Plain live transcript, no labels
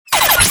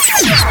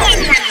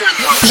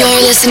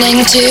You're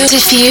listening to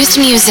Diffused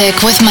Music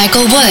with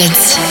Michael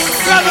Woods.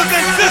 Brothers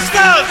and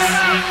sisters!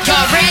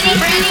 Y'all ready?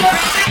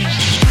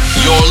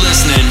 You're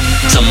listening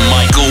to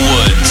Michael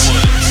Woods.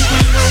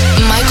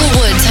 Michael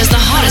Woods has the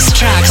hottest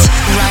tracks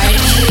right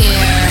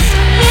here.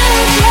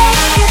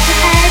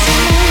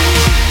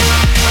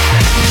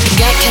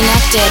 Get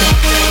connected.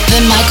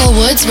 The Michael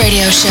Woods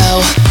Radio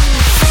Show.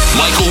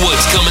 Michael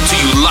Woods coming to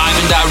you live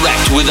and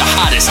direct with the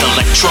hottest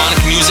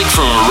electronic music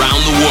from around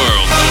the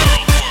world.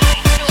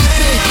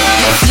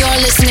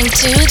 You're listening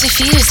to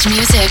Diffused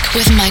Music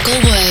with Michael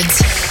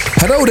Woods.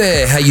 Hello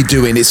there, how you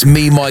doing? It's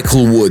me,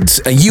 Michael Woods,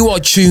 and you are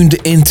tuned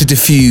into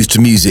Diffused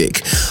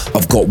Music.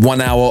 I've got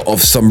 1 hour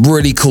of some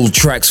really cool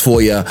tracks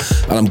for you,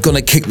 and I'm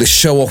gonna kick the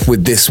show off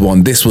with this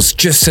one. This was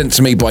just sent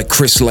to me by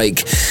Chris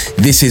Lake.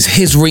 This is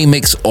his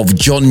remix of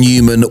John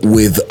Newman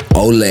with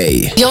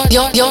Ole.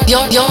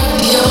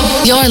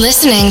 You're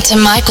listening to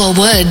Michael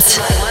Woods.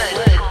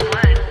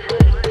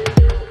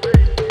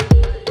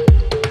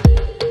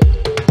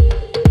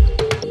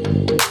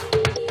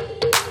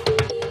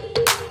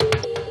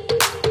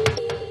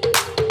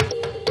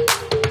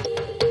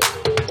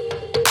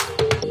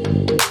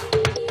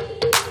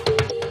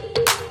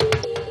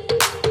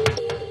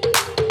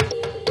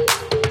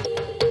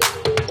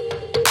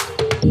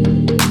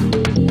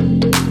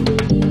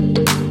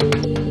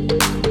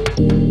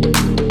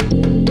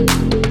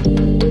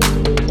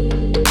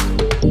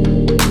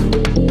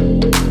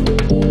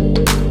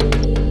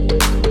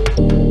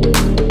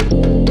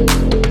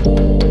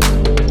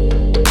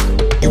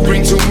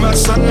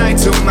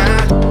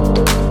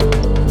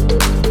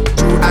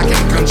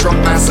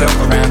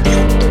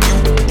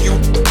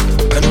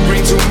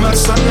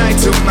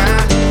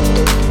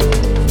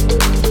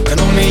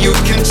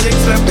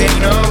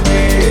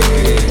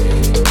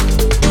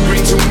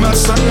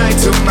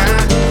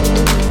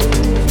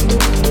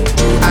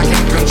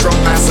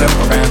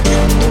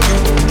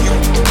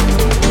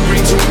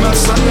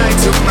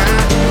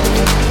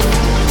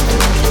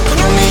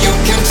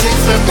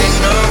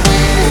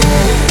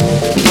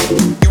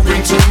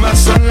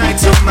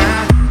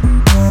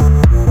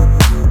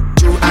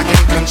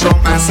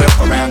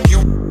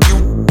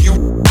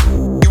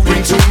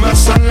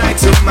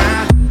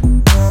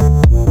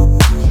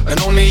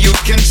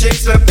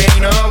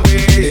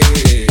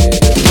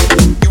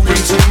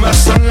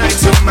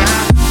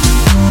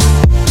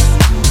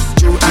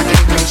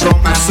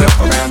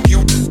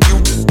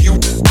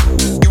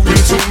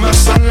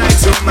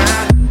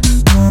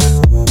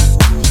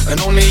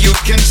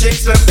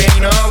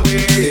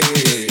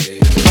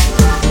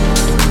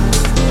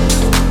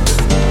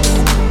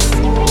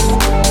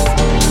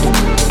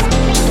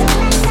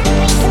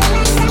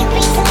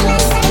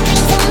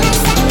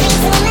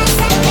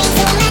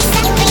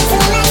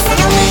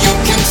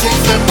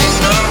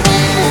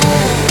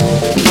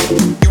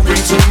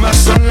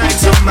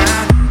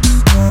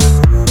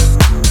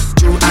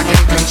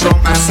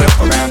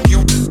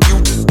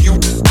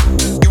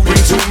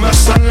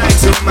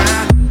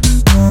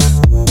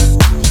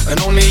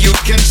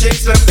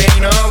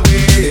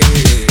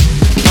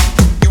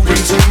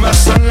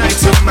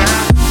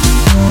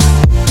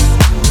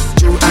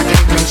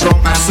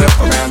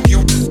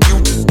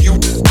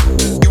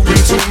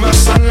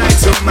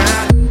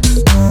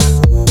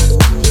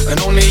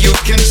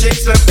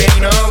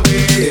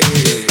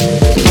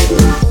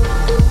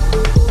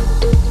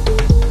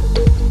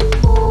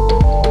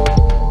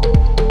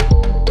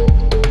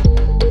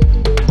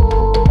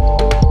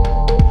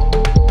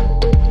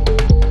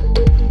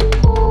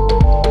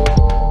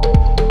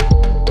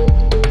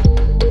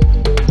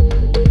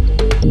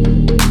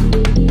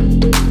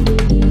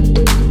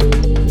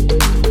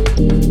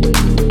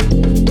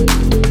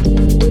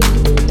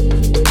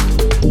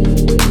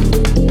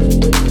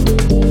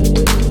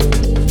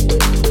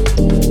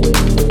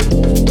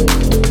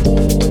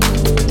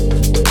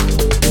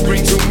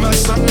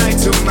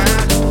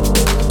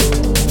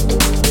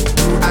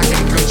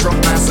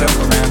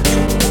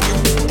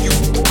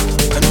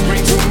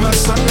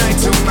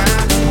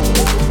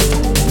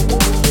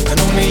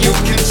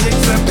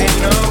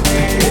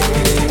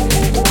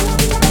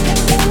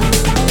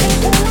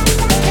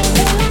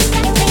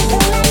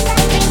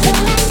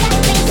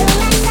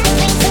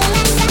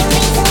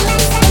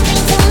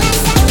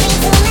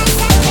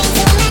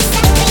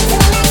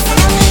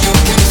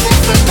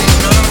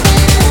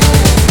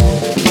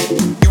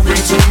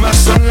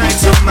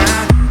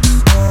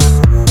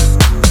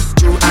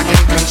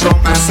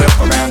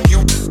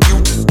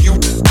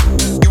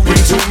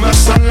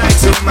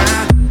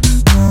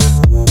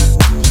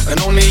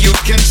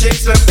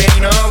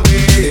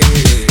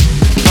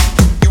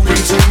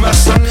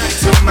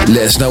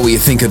 Let us know what you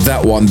think of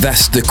that one.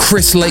 That's the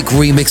Chris Lake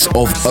remix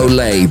of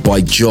Ole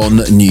by John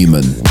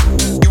Newman.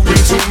 You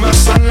bring too much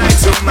sunlight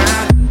to my,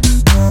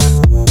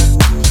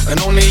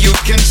 and only you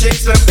can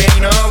chase the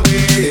pain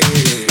away.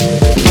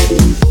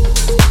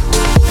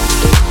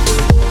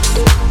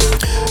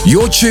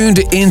 You're tuned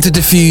into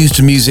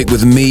Diffused Music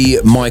with me,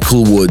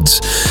 Michael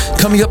Woods.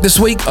 Coming up this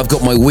week, I've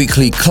got my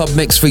weekly club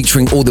mix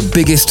featuring all the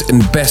biggest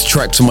and best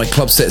tracks on my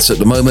club sets at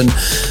the moment,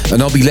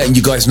 and I'll be letting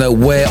you guys know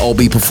where I'll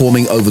be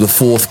performing over the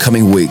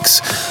forthcoming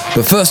weeks.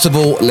 But first of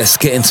all, let's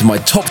get into my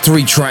top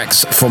 3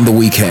 tracks from the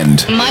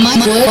weekend.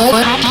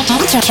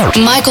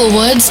 Michael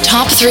Woods'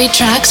 top 3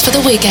 tracks for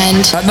the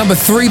weekend. At number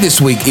 3 this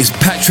week is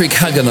Patrick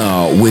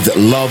Hagenaar with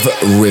Love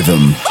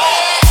Rhythm.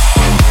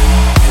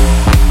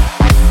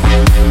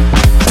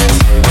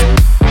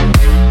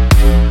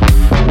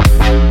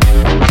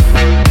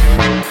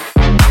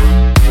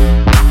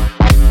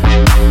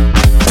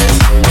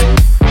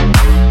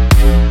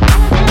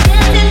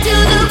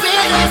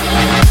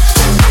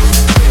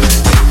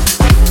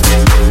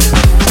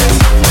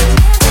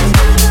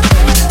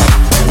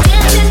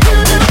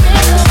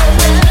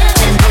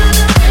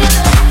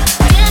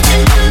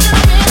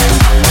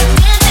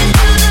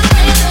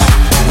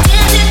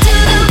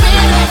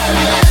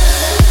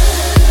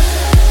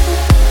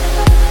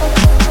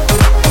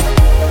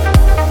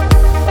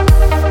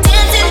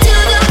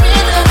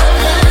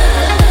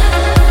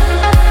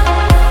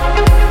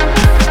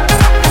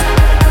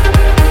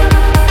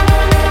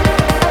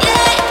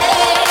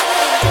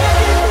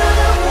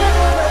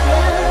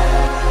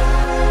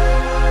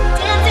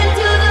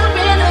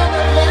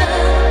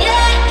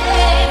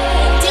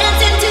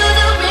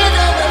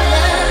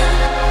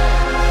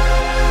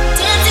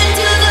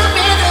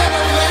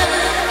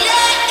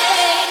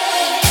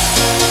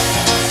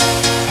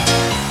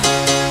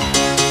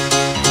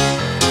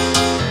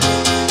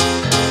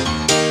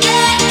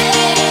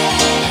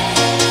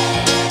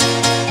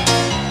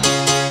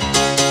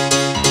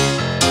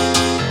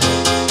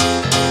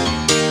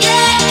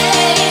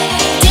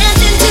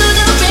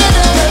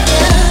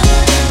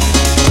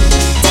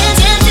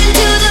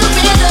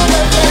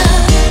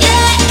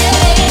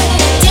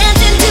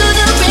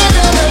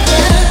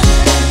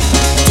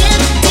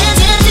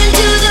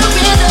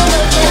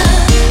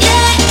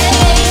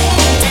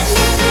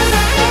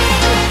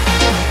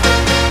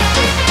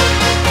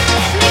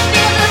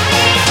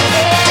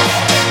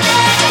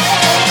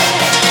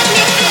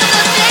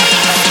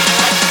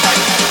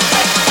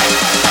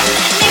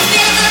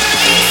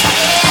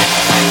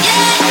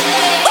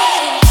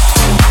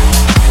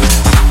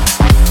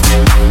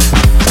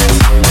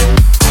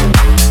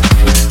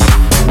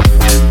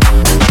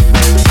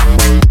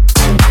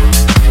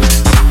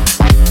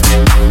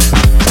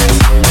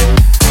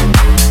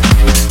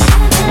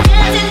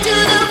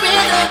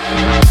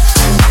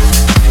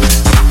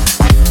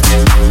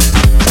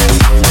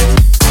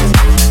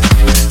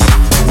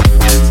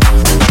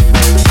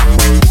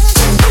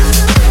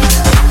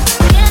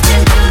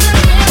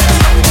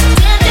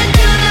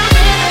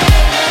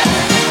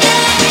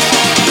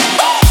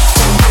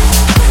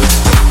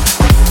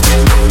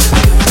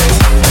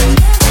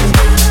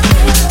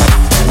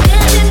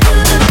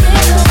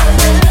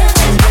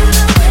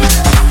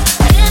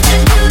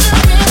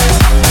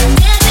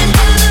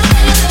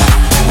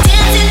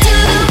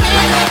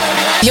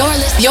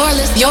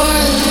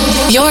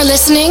 You're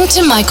listening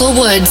to Michael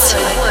Woods.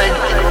 Dance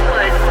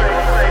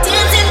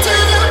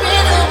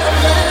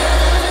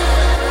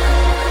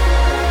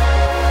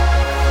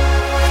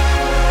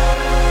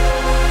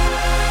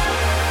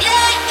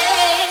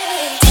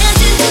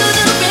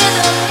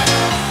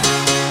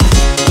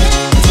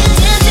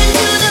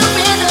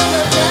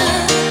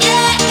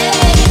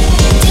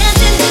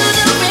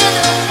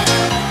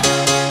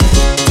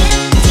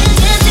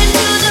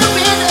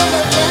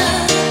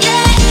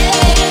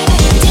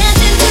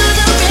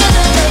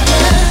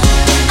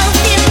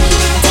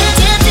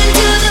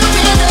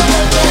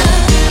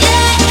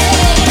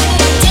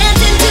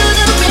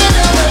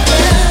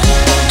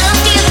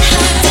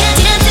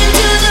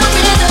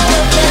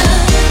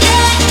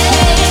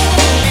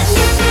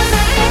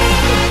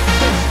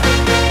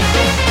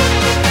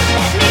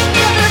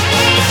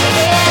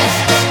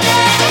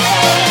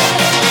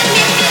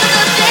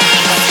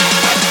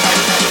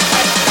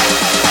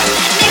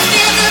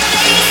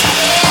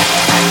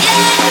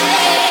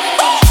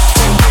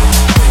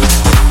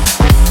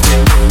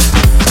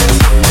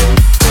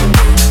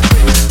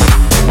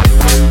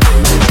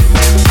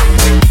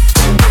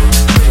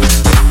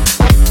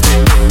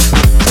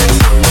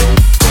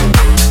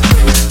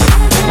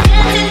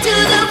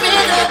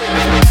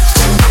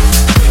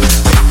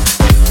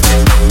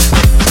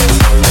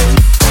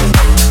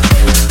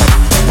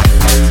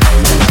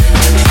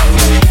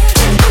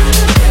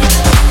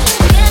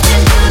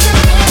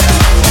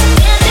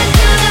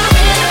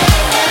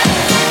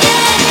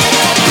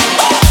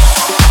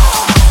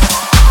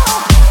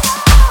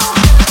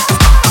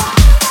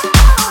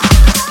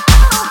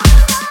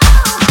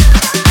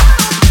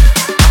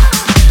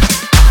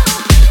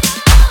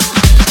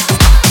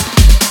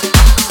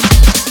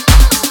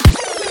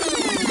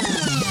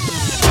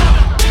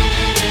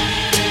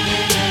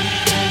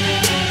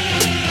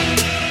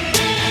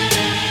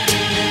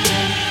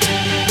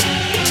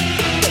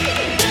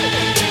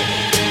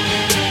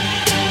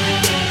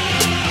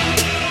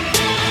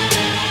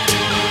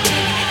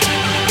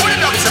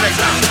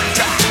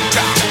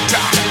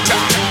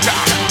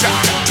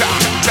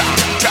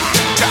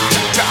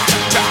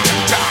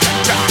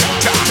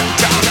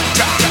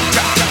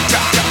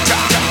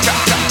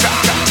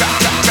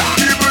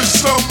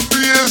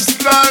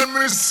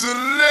slimy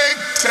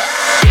selector.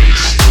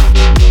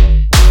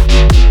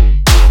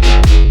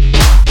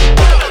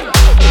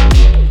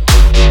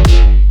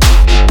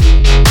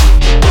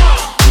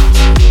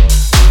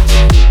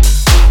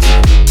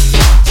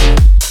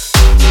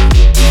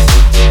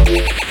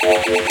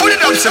 Put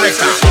it up,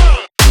 selector.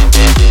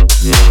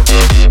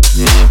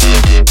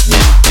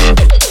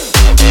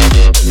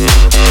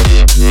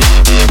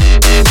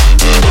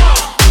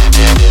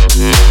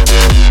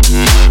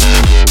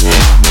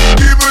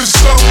 Give us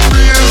some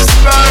real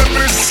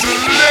slimy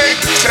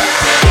selector.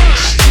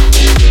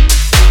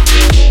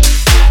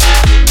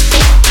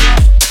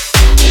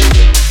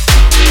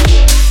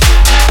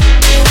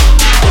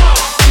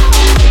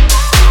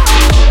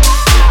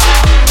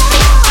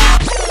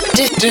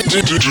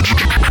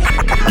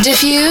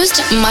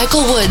 Diffused,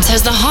 Michael Woods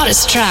has the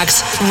hottest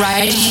tracks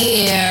right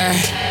here.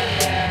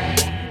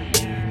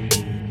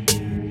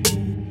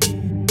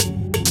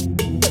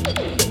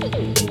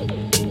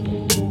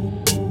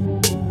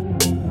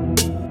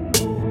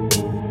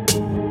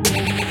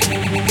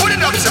 Put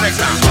it up,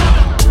 selector.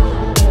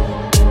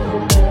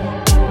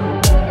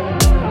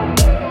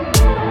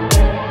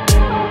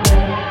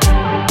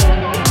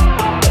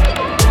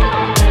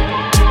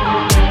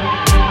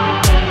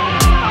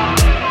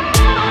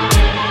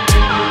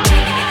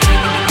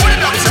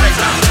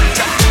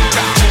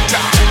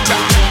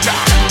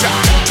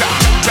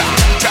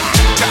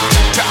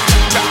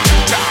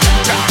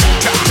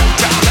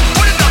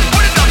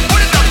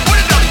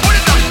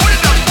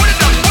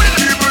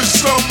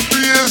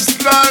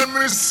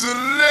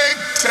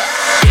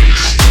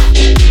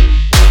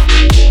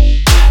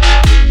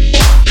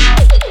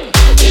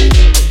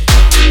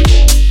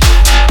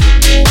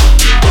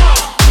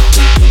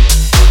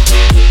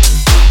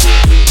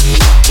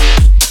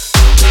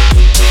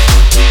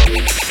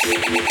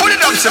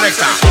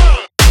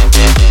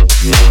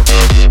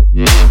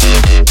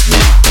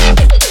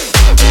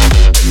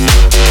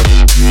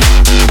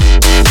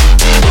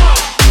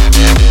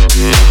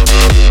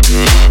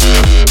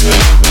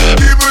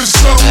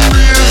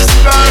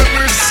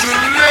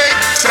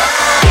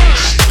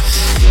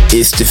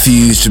 It's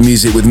Diffused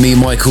Music with me,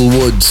 Michael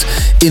Woods.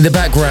 In the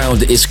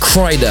background is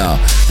Kryder,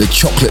 the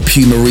Chocolate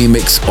Puma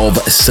remix of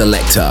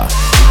Selector.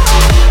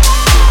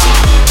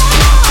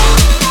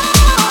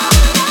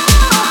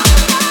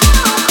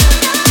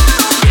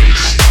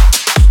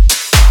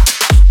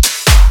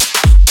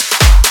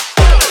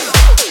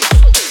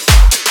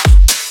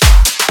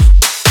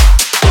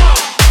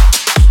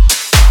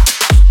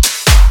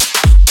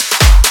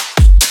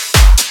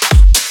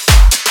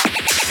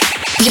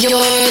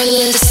 You're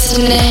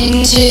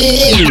listening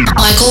to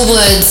Michael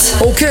Woods.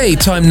 Okay,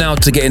 time now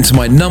to get into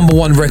my number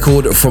one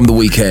record from the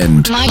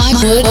weekend.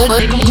 Michael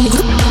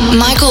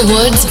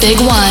Woods, Big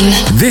One.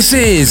 This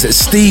is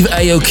Steve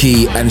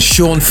Aoki and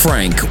Sean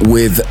Frank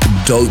with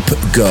Dope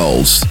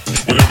Girls.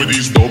 Whatever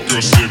these dope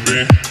girls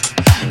sipping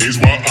is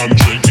what I'm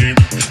drinking.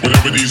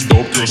 Whatever these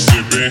dope girls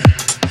sipping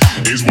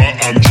is what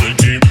I'm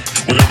drinking.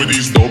 Whatever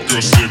these dope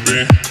girls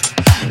sipping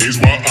is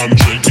what I'm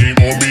drinking.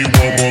 On me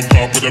one more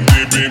cup, but I'm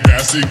dipping.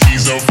 Pass the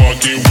keys, I'm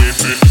fucking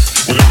whipping.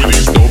 Whatever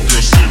these dope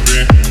girls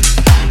sipping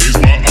is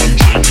what I'm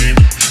drinking.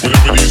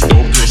 Whatever these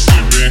dope girls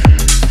sipping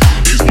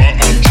is what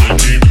I'm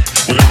drinking.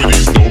 Whatever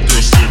these dope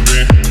girls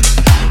sipping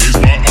is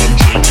what I'm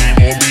drinking.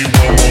 On me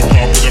one more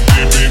cup, but I'm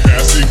dipping.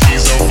 Pass the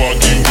keys, I'm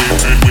fucking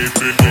whipping.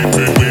 Whipping,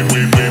 whipping,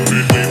 whipping,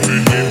 whipping,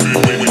 whipping, whipping,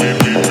 whipping,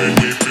 whipping, whipping.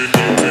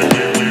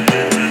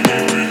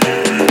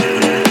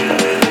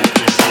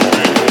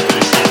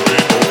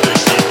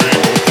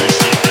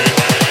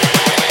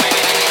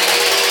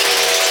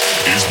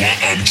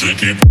 I'm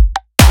drinking.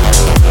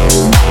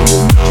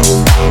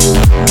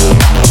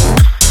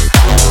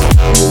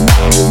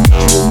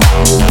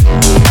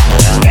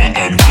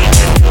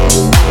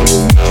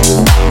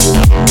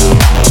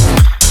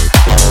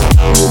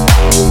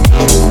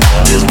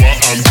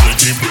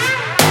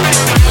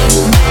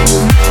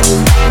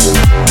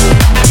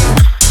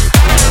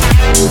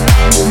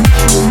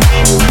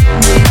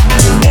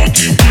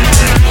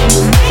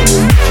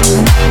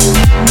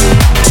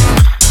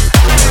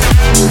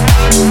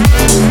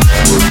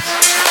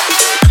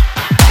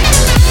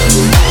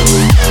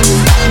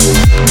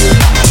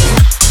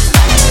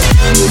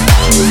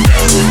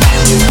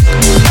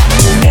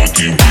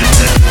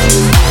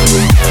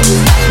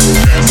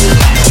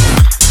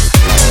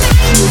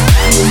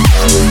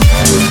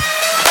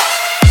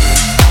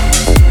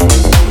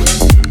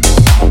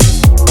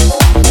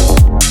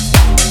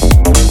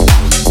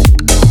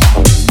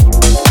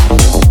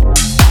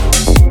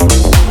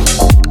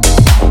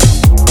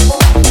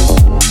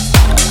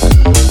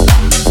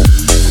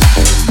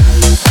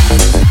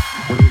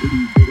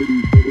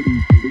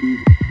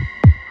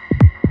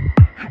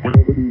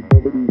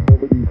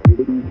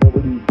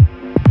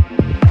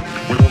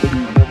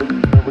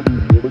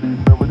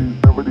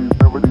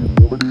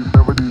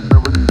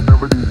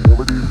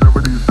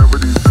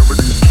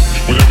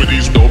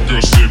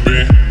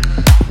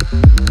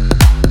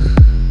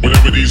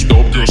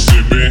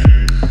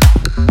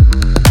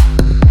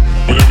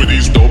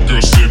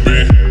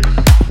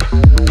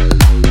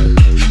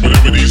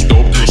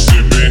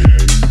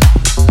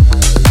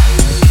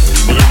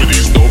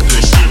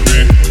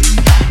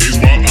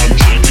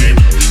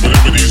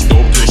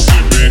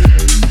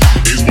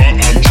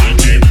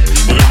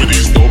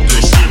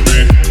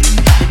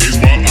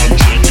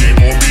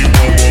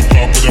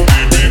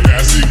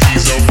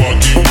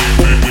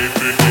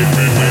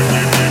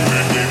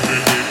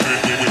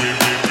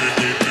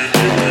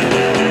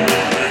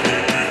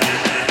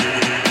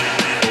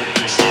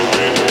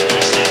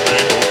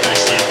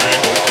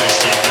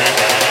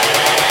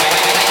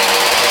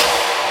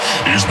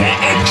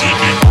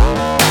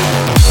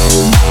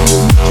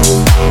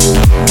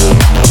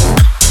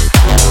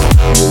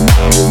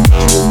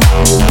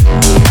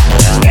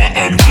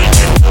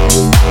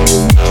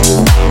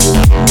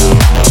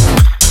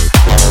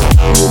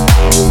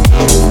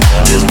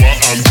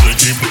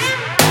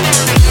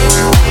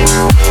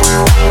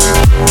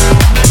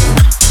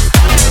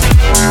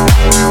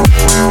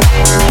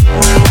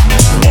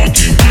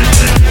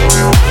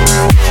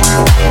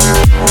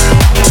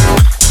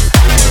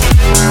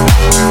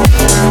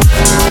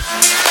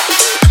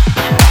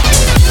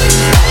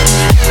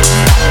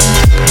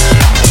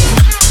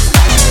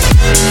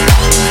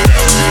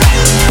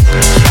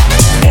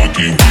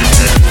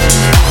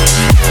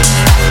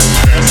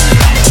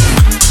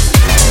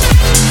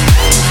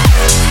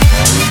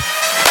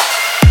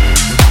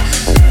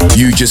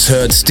 just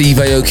heard Steve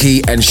Aoki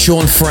and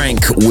Sean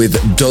Frank with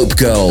Dope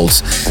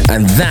Girls,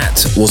 and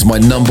that was my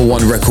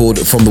 #1 record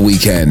from the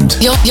weekend.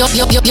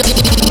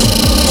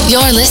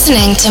 You're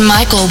listening to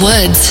Michael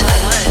Woods.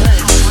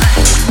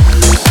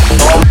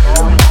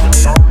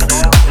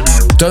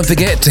 Don't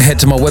forget to head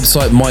to my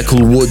website,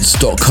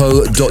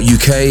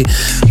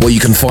 michaelwoods.co.uk, where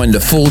you can find a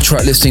full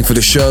track listing for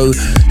the show.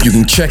 You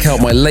can check out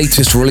my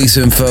latest release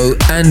info,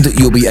 and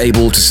you'll be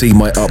able to see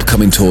my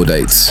upcoming tour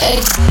dates.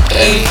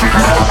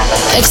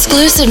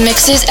 Exclusive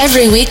mixes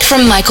every week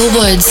from Michael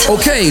Woods.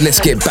 Okay, let's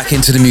get back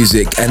into the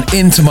music and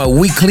into my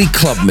weekly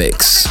club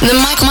mix. The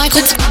Michael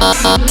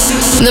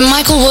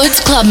Woods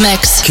Club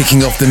Mix.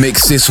 Kicking off the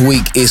mix this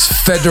week is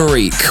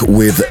Federic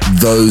with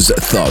Those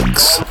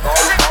Thugs.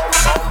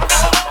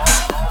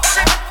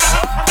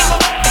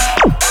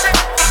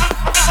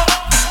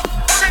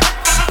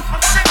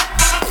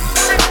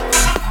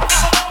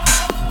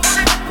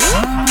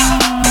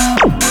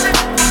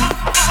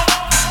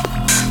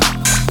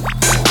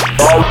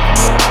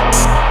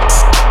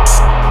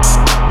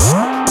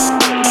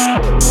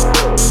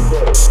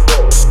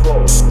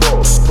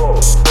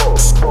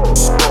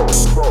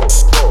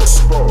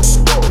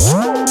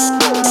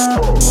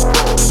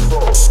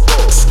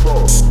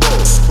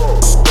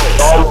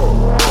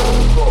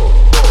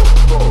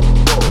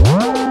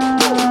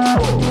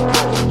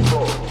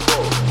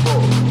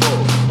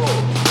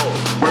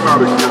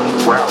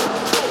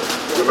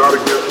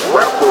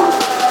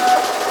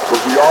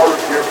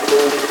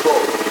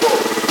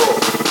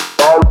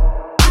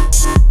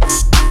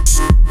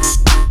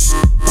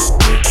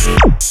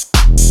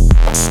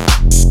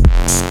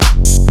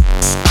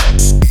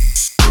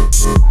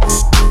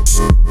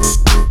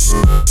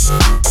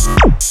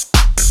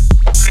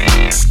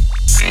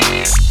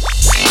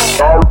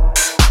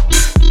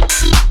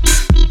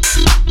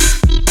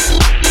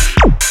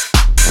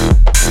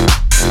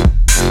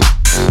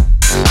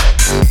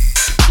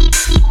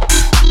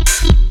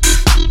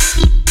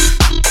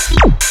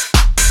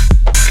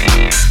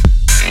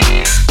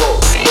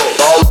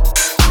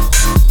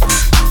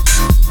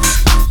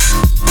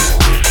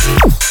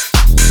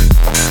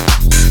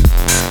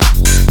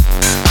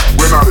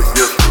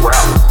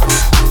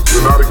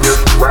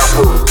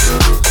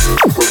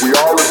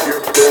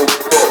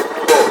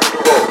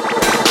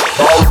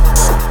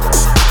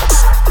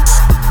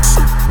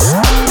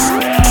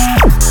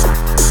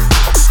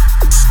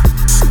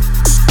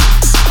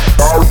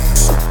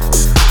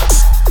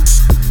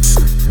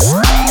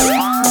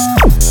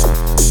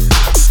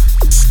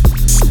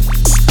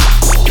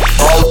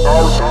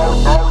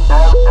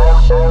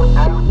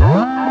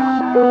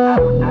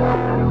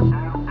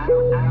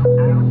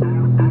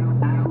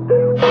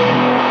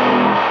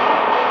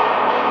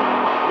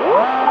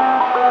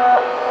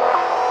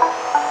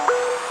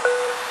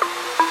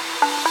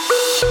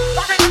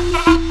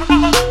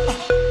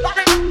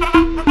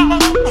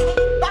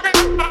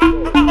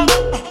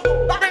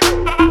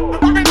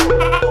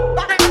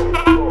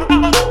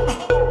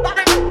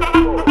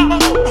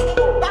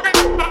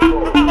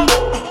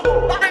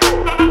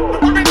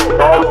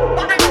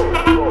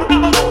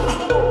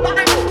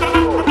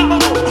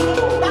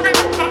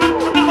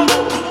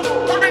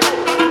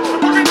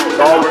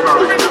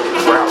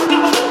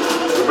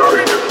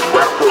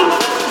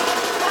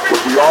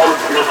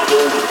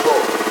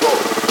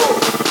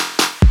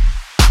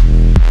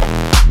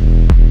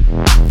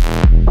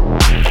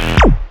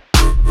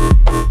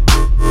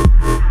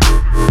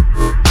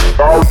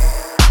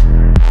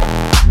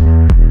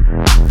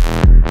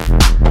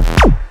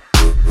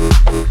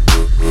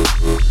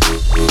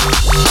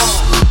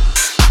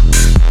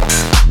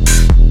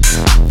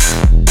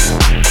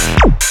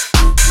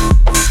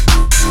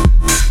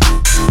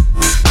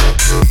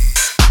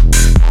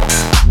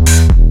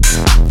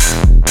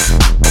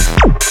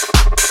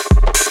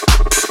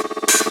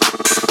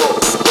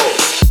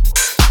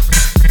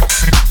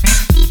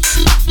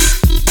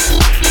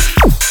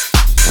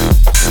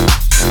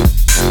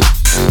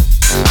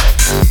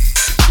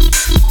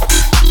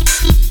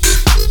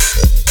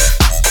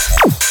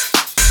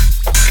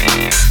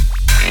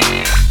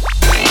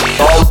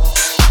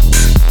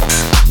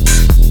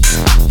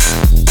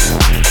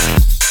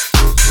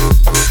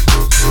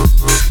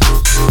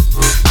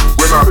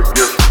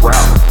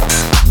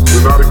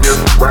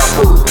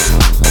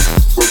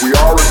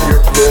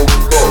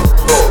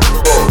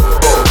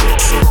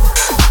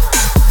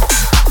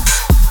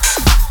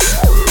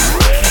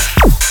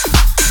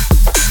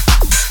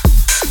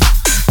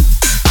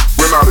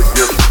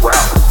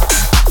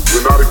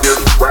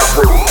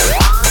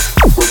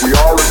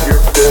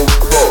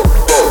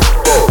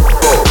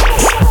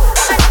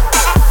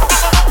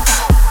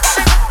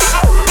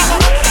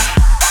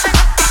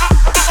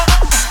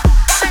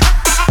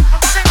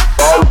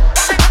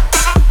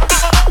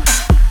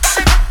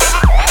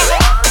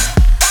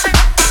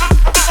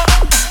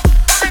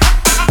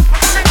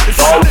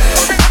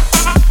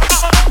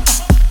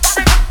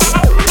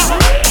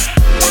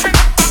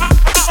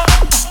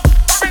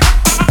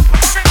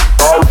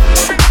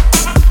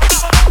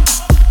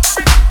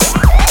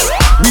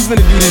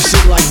 finna do this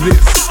shit like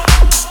this.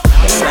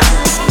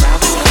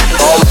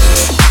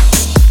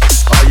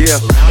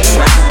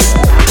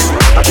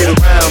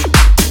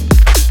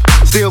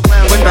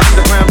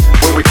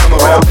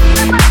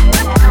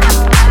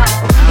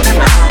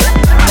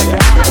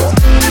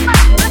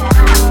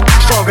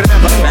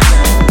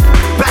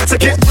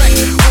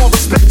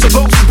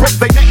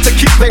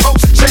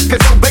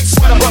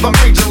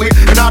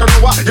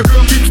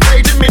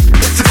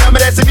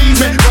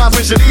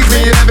 when she leaves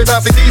me, and every time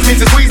she tease me,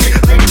 she squeeze me.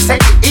 Ladies, take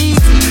it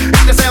easy.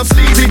 It sounds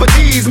sleazy, but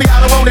tease me. I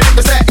don't want it if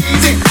it's that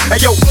easy. Hey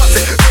yo, bust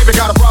it. Baby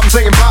got a problem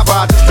saying bye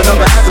bye. Just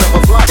another hazard of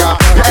a fly guy.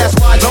 Your ass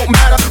wide don't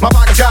matter. My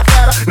pockets got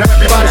fatter. Now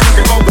everybody's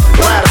looking for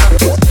the ladder.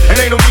 And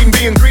ain't no need in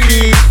being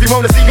greedy. If you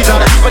wanna see me, try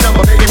to keep a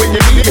number, baby, when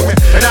you need it.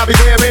 And I'll be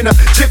there in a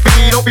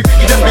jiffy. Don't be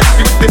picky, just be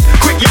happy with this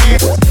quickie.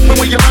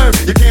 But when you learn,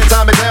 you can't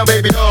time it down,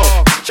 baby.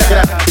 Oh, check it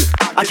out.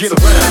 I get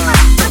around.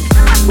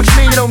 What you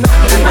mean you don't know?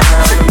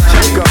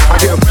 Check it out. I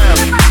get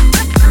around.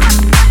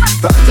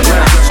 The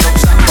underground just don't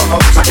stop for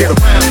us. I get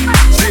around.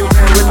 Still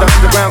down with the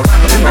underground.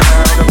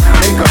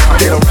 I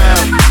get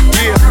around.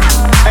 Yeah.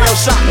 Hey yo,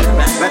 shot.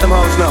 Let them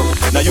hoes know.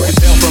 Now you can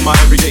tell from my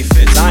everyday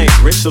fits, I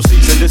ain't rich, so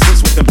cease and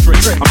desist with them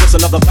tricks. I'm just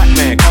another black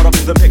man caught up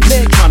in the mix,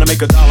 trying to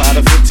make $1 out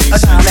of 15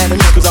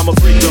 cents. Cause I'm a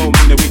freak, don't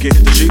mean that we can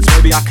hit the sheets.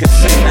 Maybe I can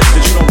say that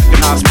you don't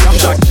recognize me. I'm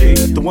Shock G,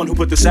 the one who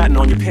put the satin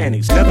on your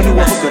panties. Never knew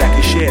a hooker that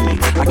could share me.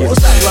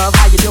 What's up, love?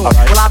 How you doing?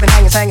 Right. Well, I've been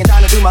hanging, trying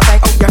to do my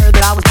thing. Oh, you heard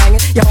that I was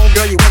banging. Your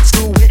homegirl you went to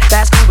school with.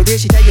 That's cool, but did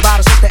she tell you about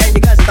her sister and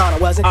your cousin? Thought I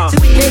wasn't. See,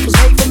 we kids was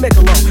made for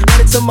Michelob,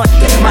 but it's a money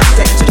that my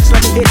day. So just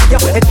let me hit it,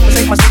 yo. It don't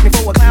take my signal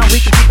for a clown.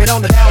 We can keep it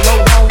on the down low,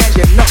 long as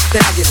you know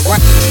that I get it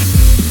right.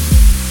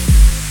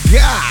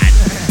 God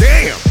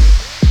damn.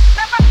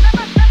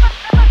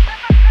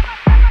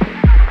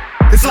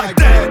 It's like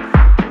that.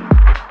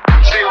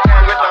 Still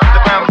down with the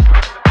underground.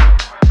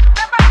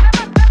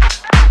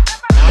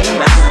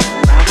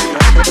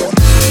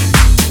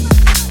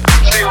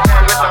 Still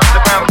down with the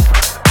underground.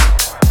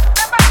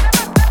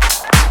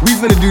 We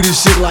finna do this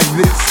shit like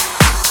this.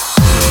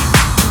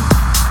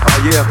 Oh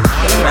yeah.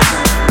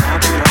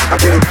 I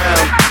get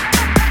around.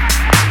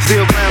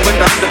 Still down with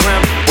the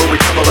underground. When we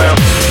come around.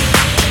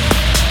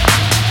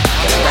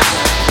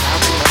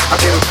 I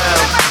get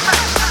around.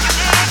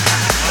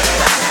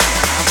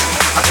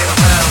 I get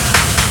around.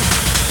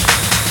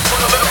 Put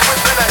a little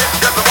twist in it,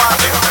 that's why I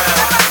get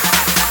around.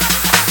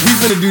 We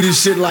finna do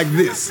this shit like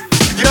this.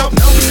 You don't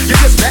know, you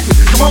just met me,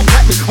 you won't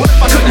let me. What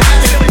if I couldn't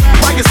have it?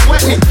 Why you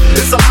sweat me?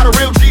 It's a lot of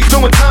real G's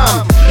doing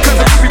time.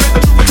 Cause if you read the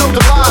truth and told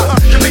the lie,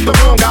 you pick the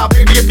wrong guy,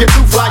 baby. If you're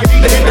too fly, you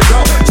need to hit the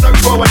go. Search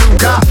for a new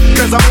guy.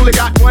 Cause I only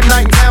got one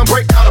night in town.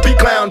 Break out a beat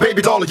clown,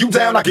 baby. All of you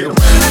down, I get around.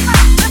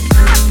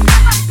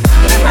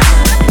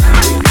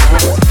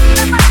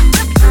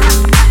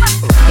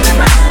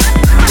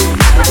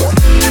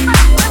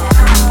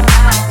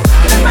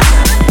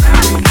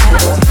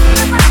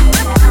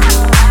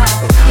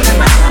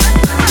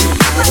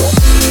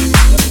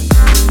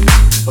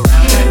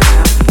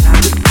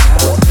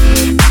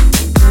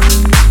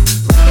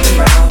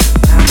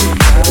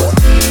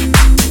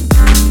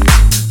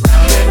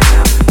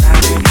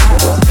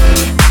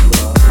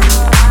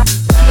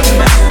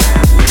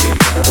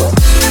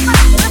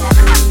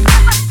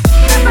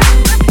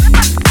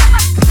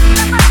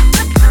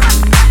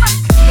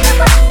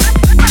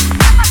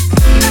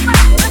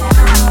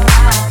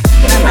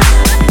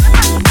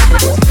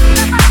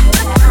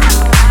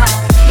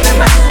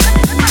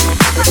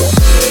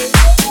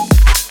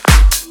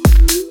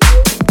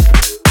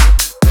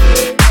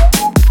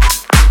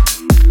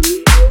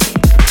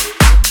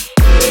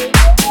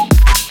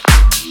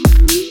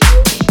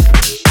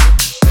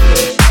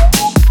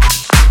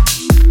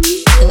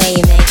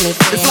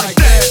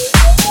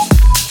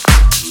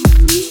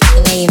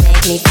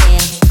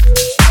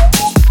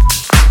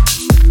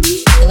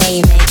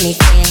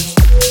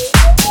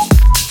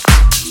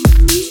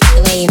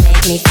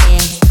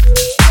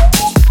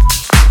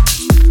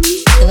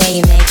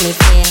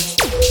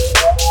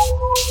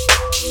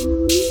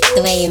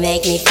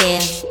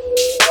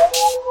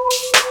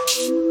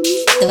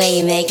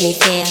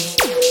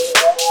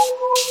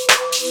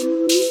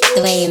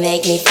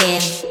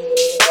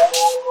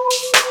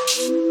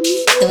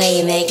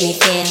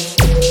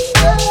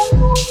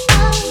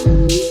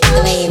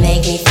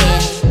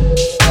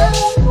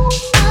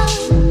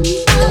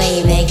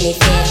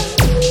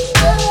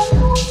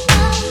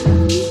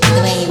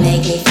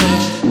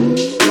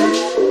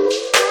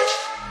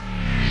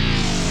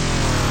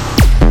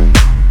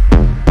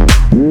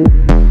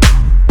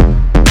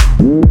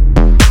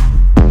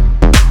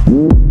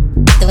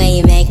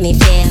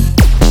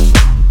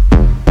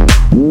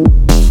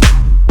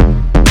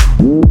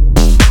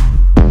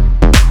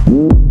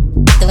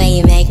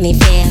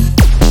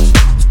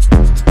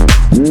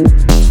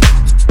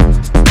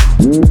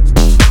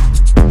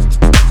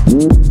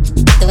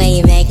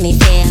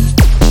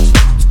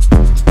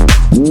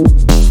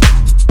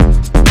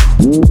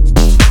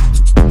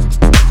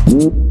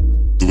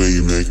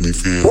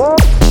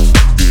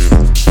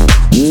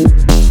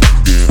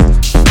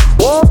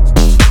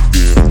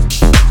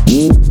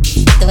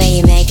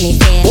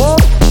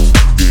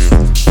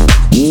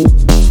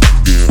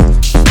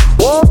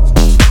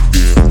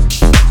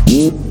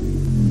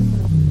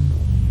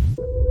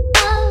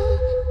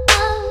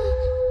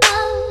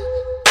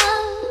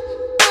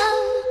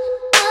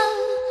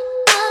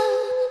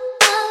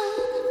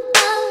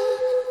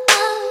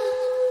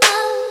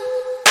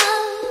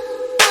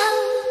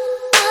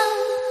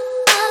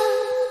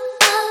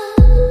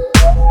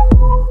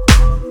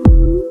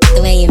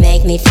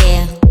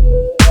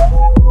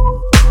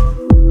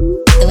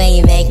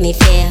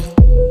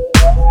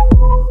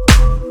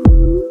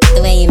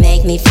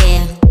 me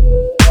feel.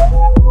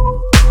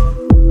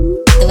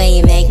 The way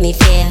you make me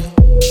feel.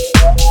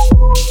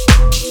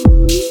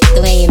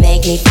 The way you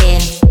make me feel.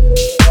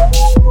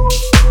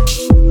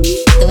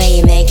 The way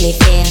you make me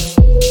feel.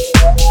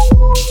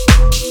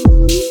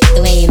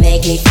 The way you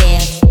make me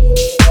feel.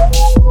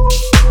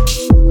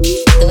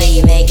 The way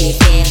you make me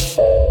feel.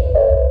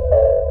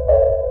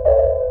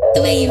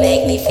 The way you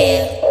make me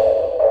feel.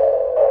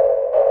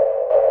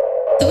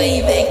 The way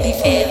you make me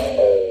feel.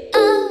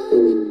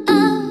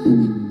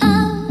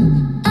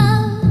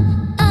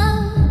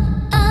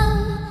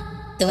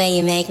 The way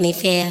you make me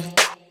feel. The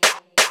way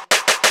you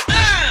make me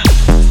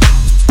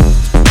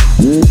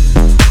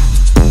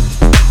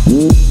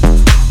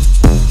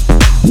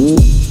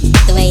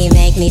feel. The way you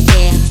make me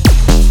feel.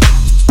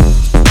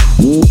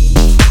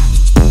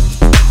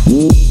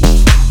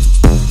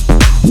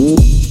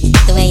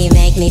 The way you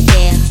make me feel. The way you make me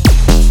feel.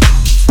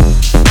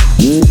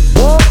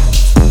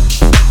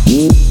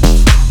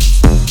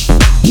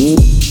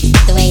 The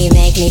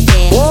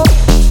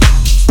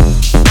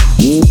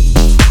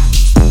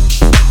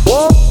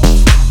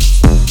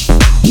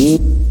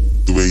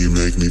way you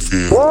make me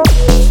feel.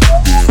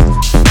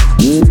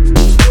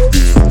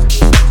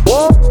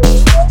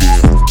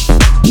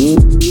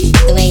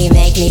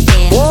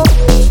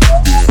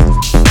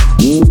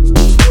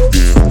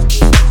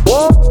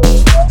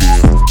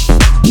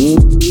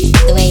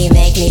 The way you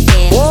make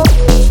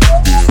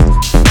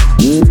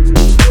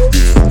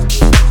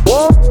me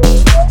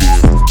feel.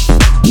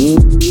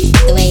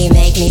 The way you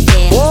make me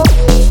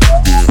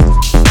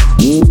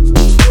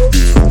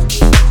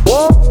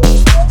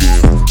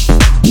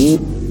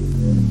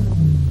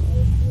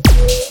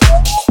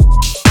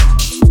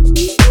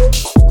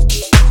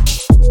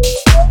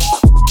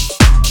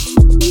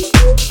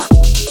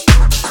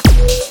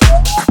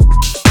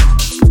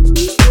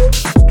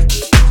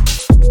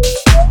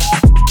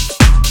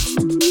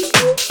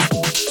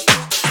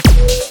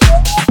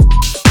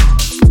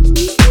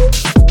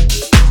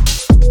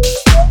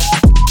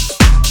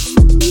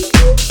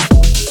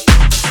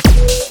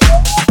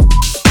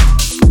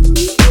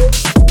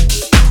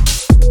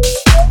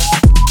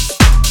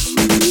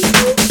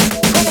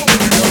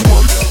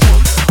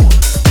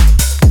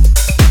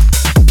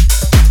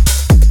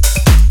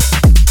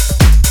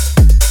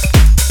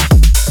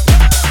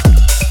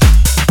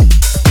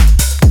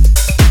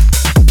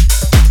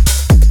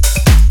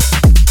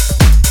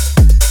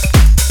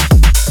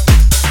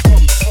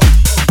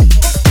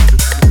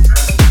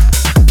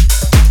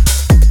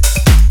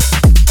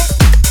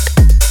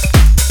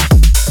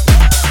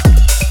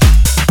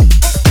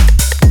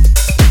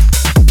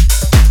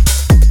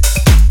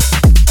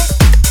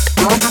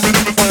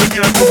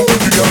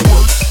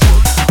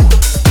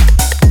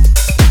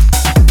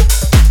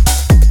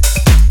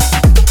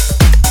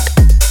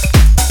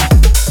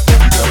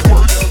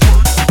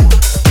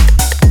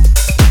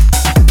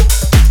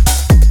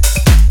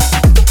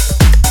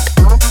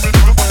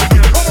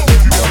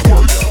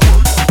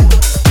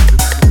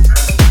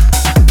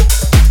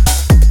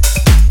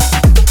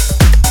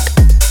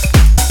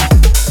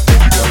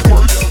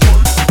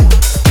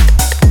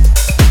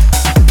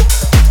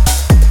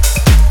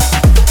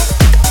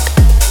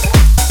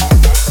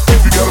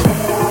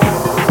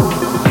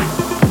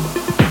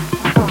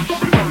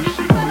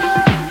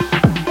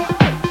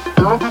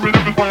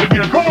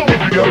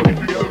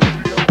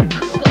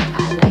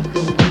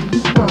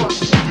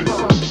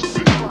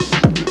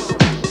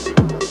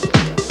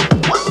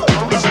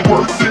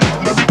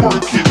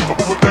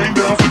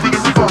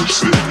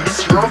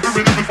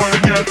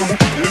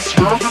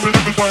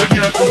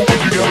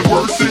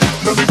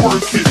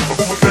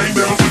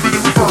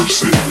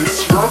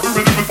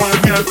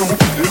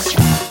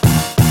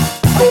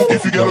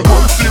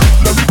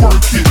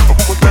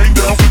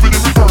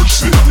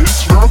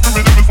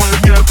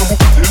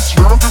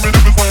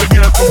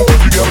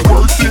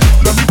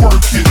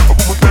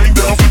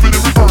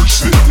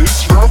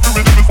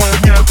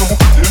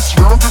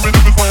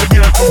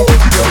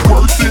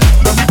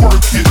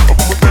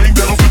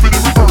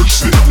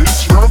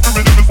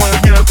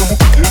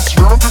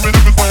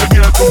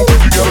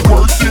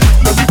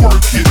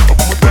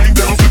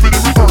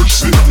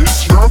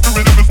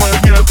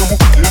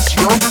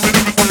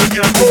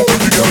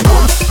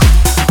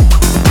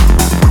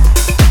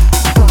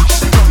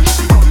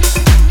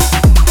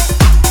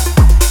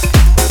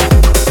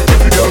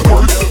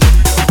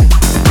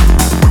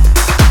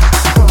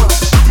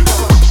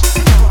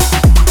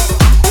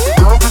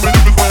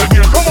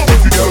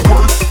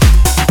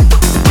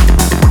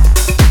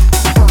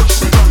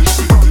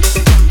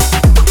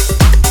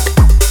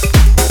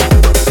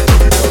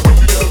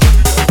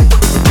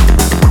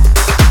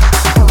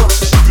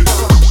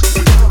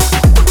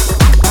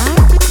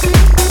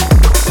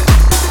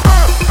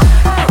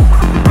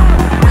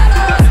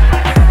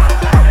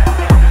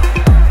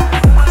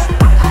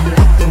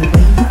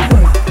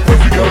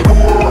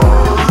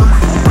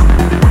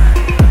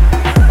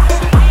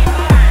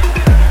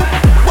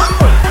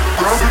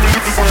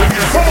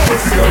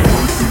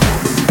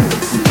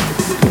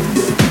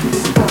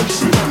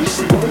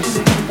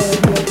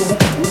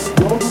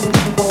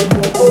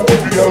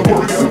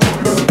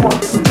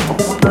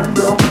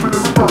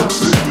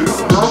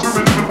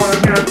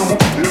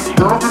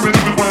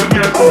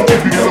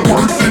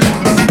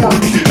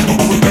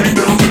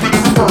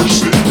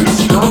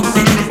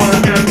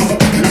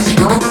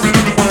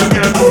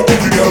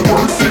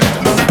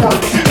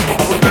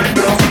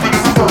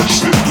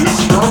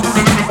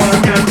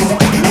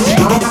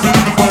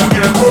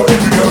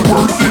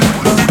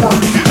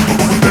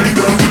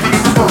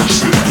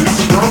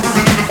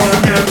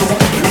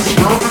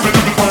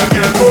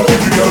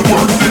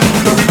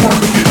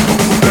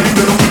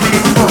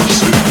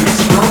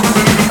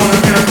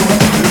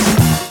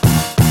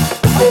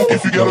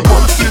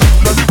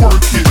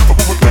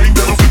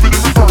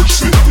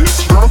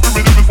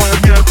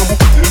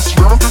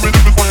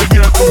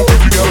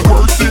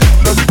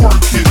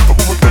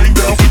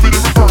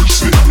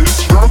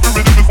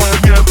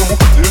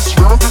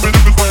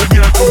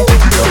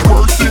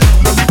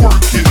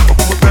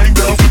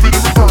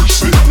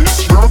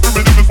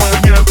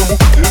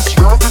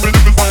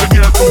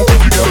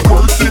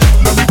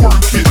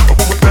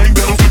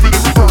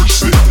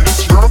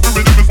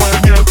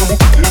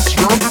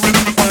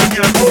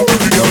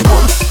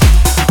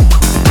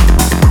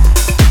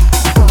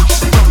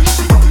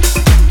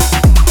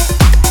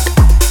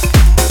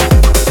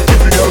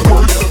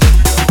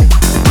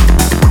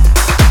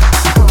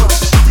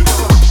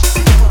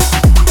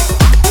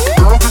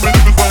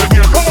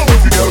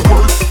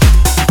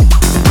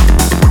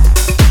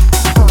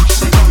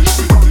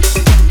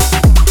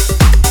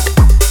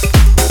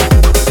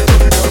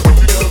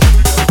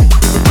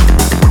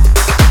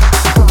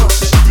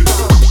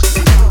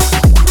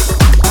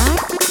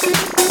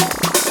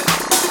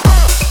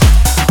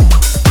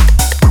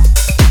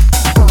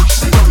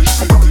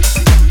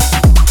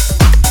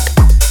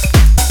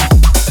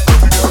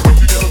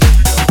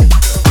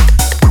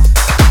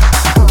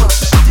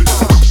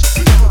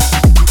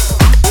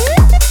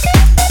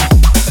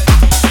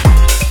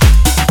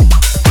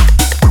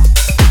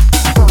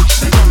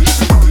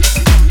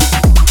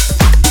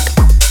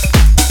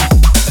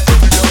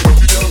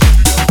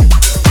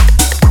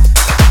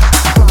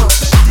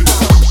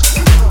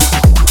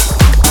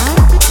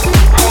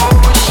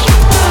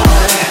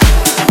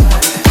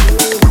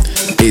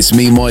It's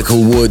me,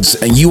 Michael Woods,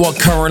 and you are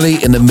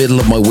currently in the middle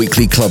of my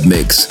weekly club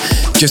mix.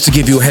 Just to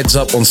give you a heads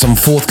up on some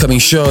forthcoming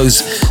shows,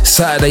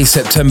 Saturday,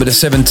 September the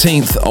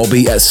 17th, I'll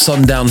be at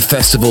Sundown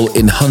Festival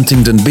in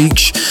Huntington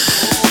Beach.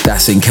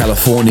 That's in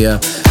California.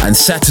 And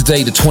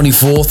Saturday the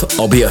 24th,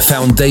 I'll be at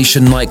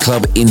Foundation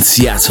Nightclub in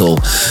Seattle.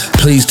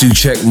 Please do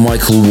check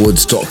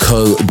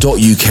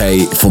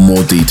michaelwoods.co.uk for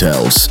more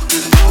details.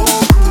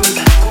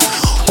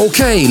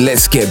 Okay,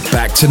 let's get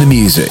back to the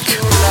music.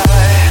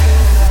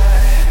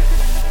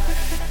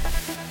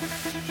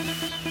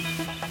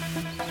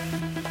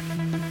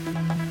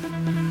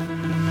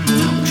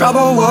 Drop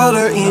of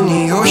water in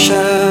the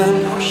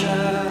ocean,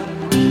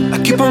 I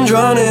keep on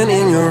drowning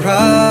in your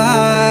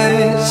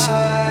eyes.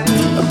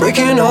 I'm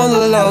breaking all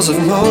the laws of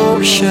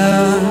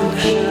motion.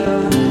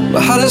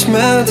 My heart is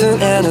melting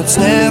and it's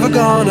never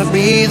gonna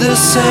be the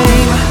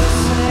same.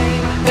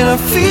 And I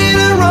feel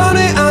it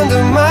running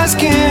under my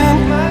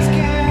skin.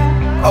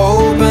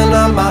 Open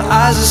up, my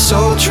eyes are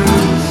so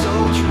true.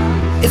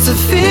 It's a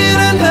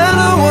feeling that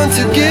I want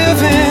to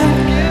give in.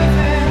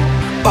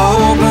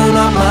 Open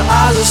up, my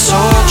eyes are so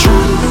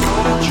true.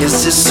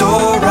 Yes, it's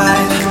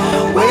alright.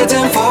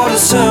 Waiting for the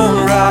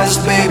sunrise,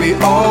 baby,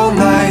 all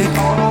night.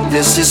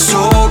 This is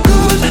so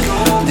good,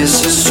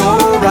 this is so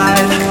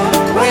right.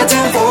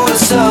 Waiting for the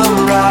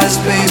sunrise,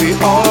 baby,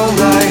 all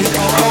night.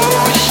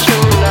 Oh,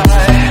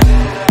 tonight.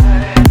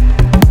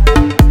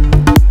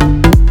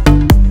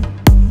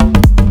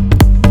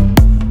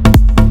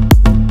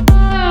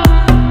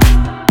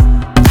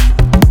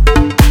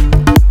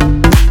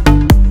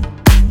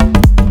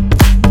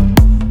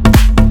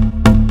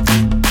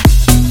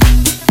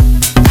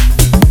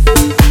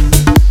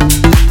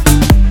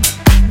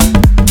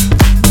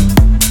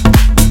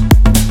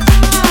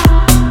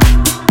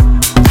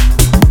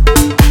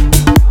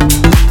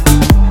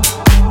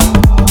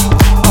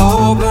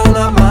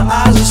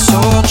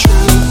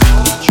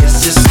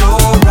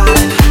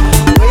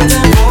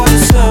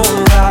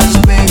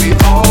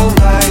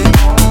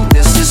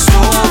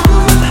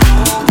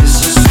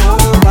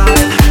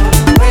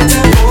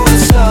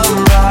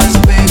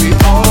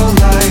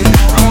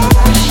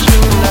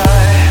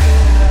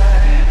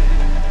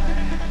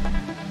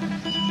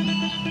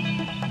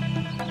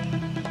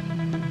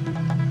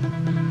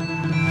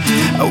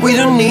 We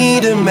don't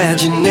need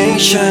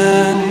imagination.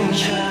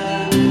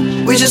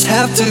 We just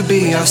have to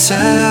be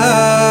ourselves.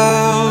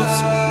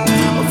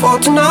 For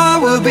tonight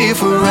will be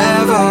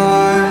forever.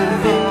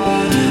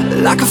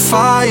 Like a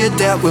fire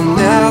that we're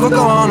never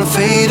gonna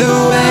fade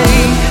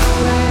away.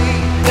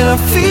 And I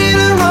feel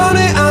it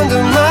running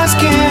under my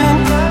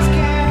skin.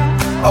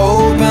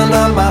 Open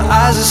up, my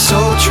eyes are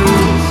so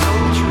true.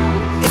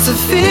 It's a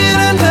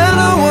feeling that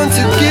I want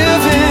to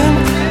give in.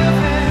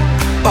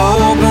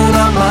 Open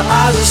up, my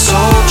eyes are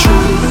so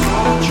true.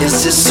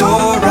 Yes, it's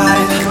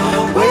alright.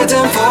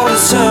 Waiting for the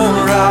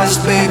sunrise,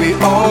 baby,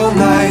 all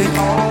night.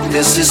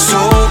 This is so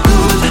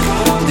good,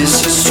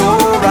 This is so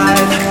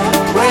right.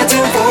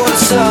 Waiting for the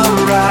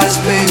sunrise,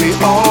 baby,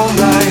 all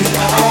night.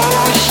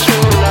 Oh,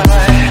 so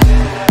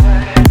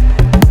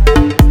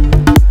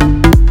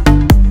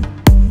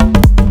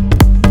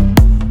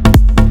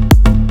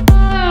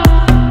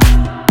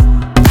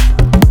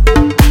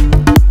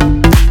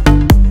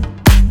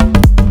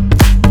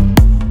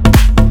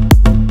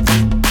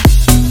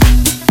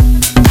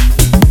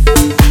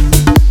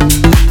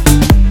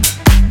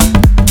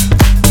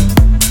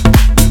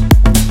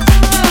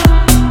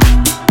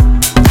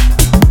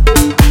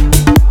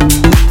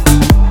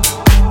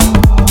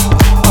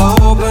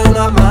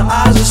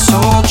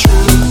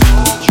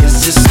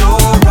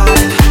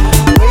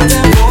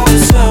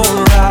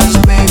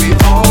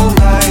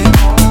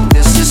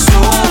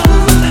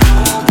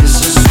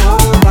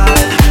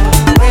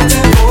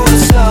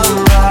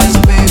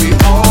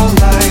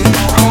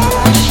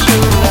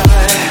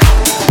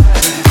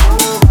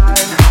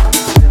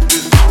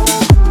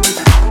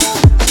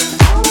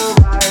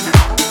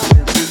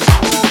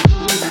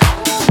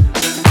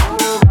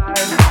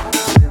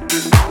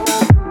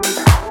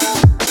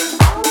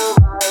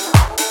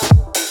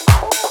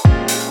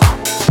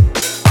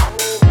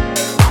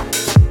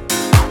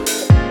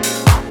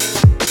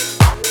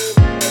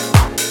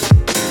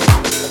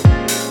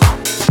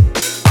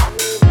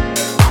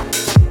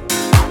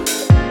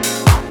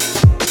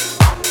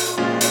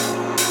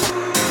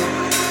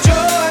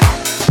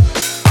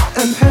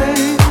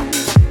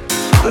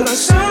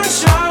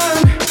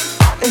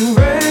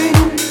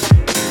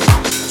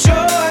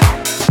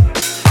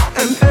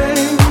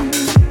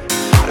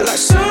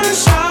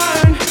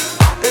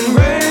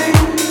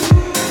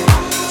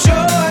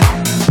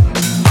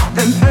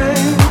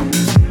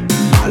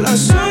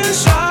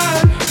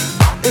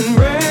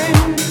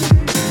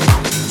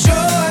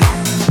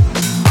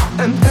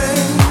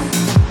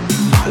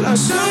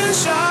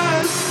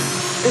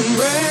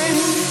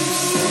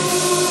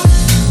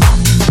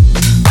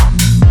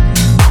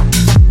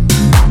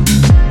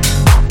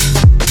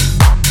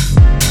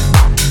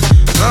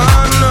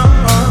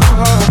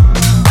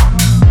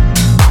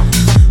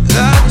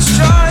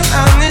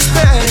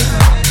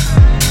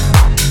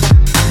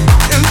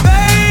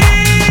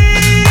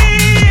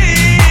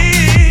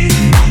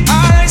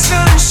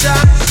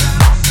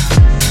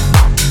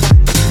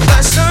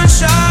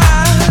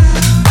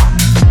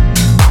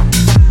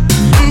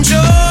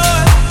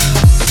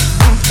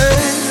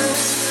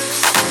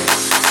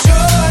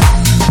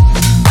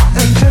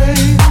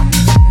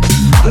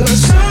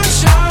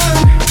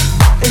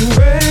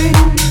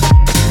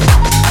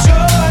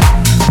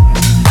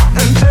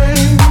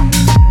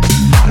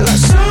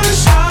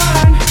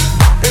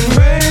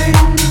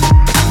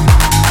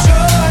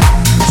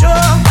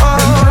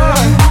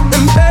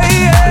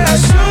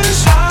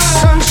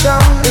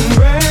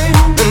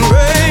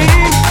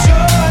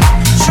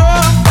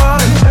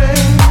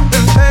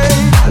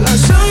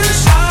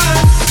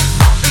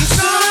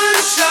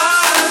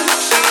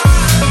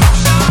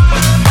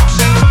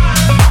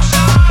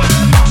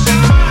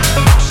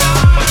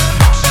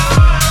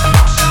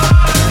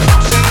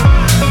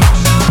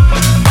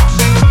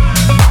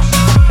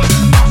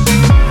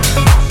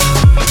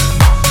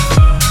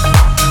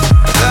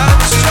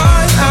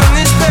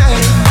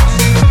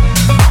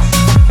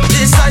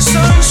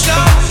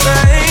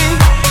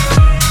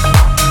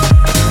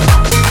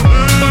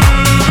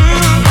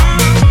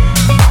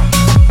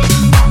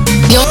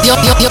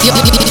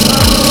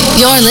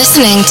You're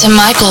listening to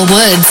Michael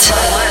Woods.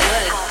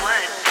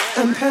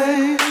 And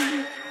pain,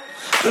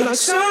 like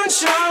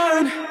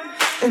sunshine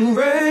and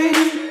rain.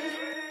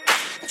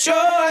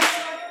 Joy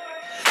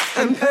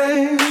and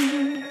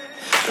pain,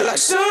 like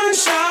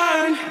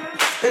sunshine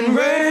and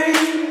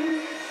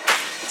rain.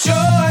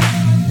 Joy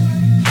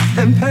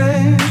and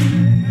pain,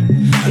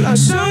 like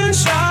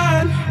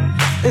sunshine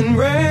and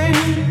rain.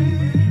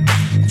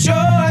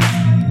 Joy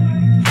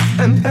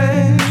and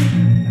pain,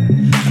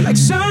 like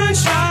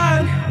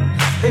sunshine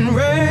and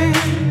rain.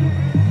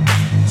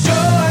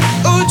 Joy,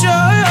 oh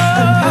joy,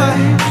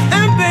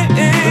 and pain,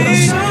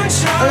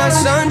 like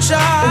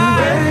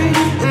sunshine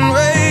and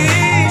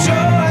rain.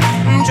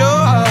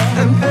 Joy,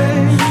 and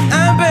pain,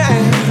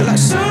 like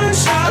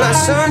sunshine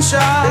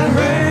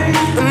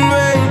and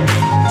rain.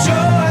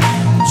 Joy,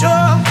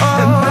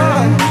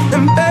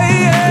 and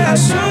pain, like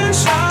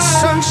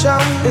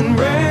sunshine and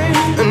rain.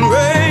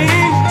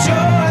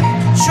 Joy,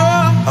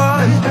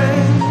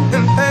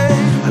 and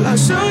pain, like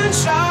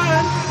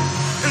sunshine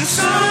and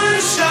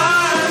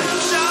sunshine.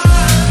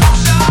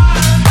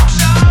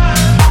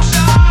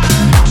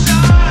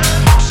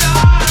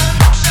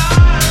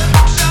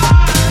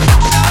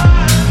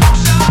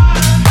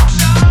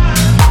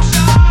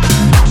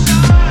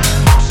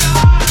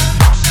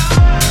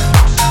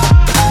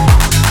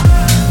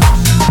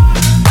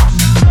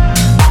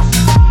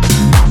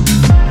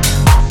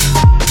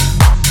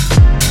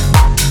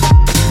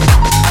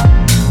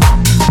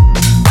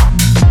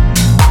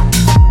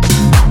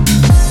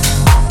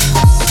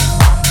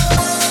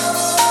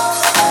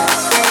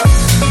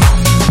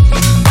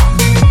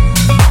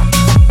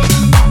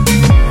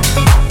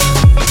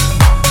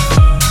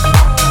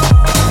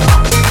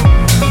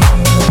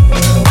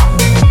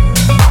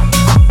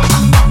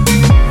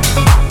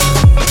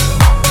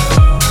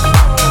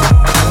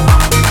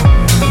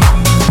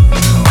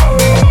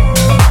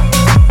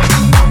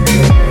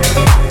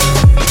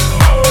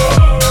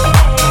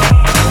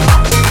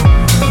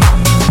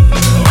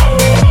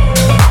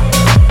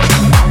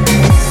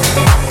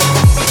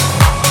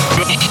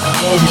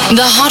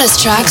 The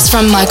hottest tracks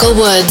from Michael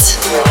Woods.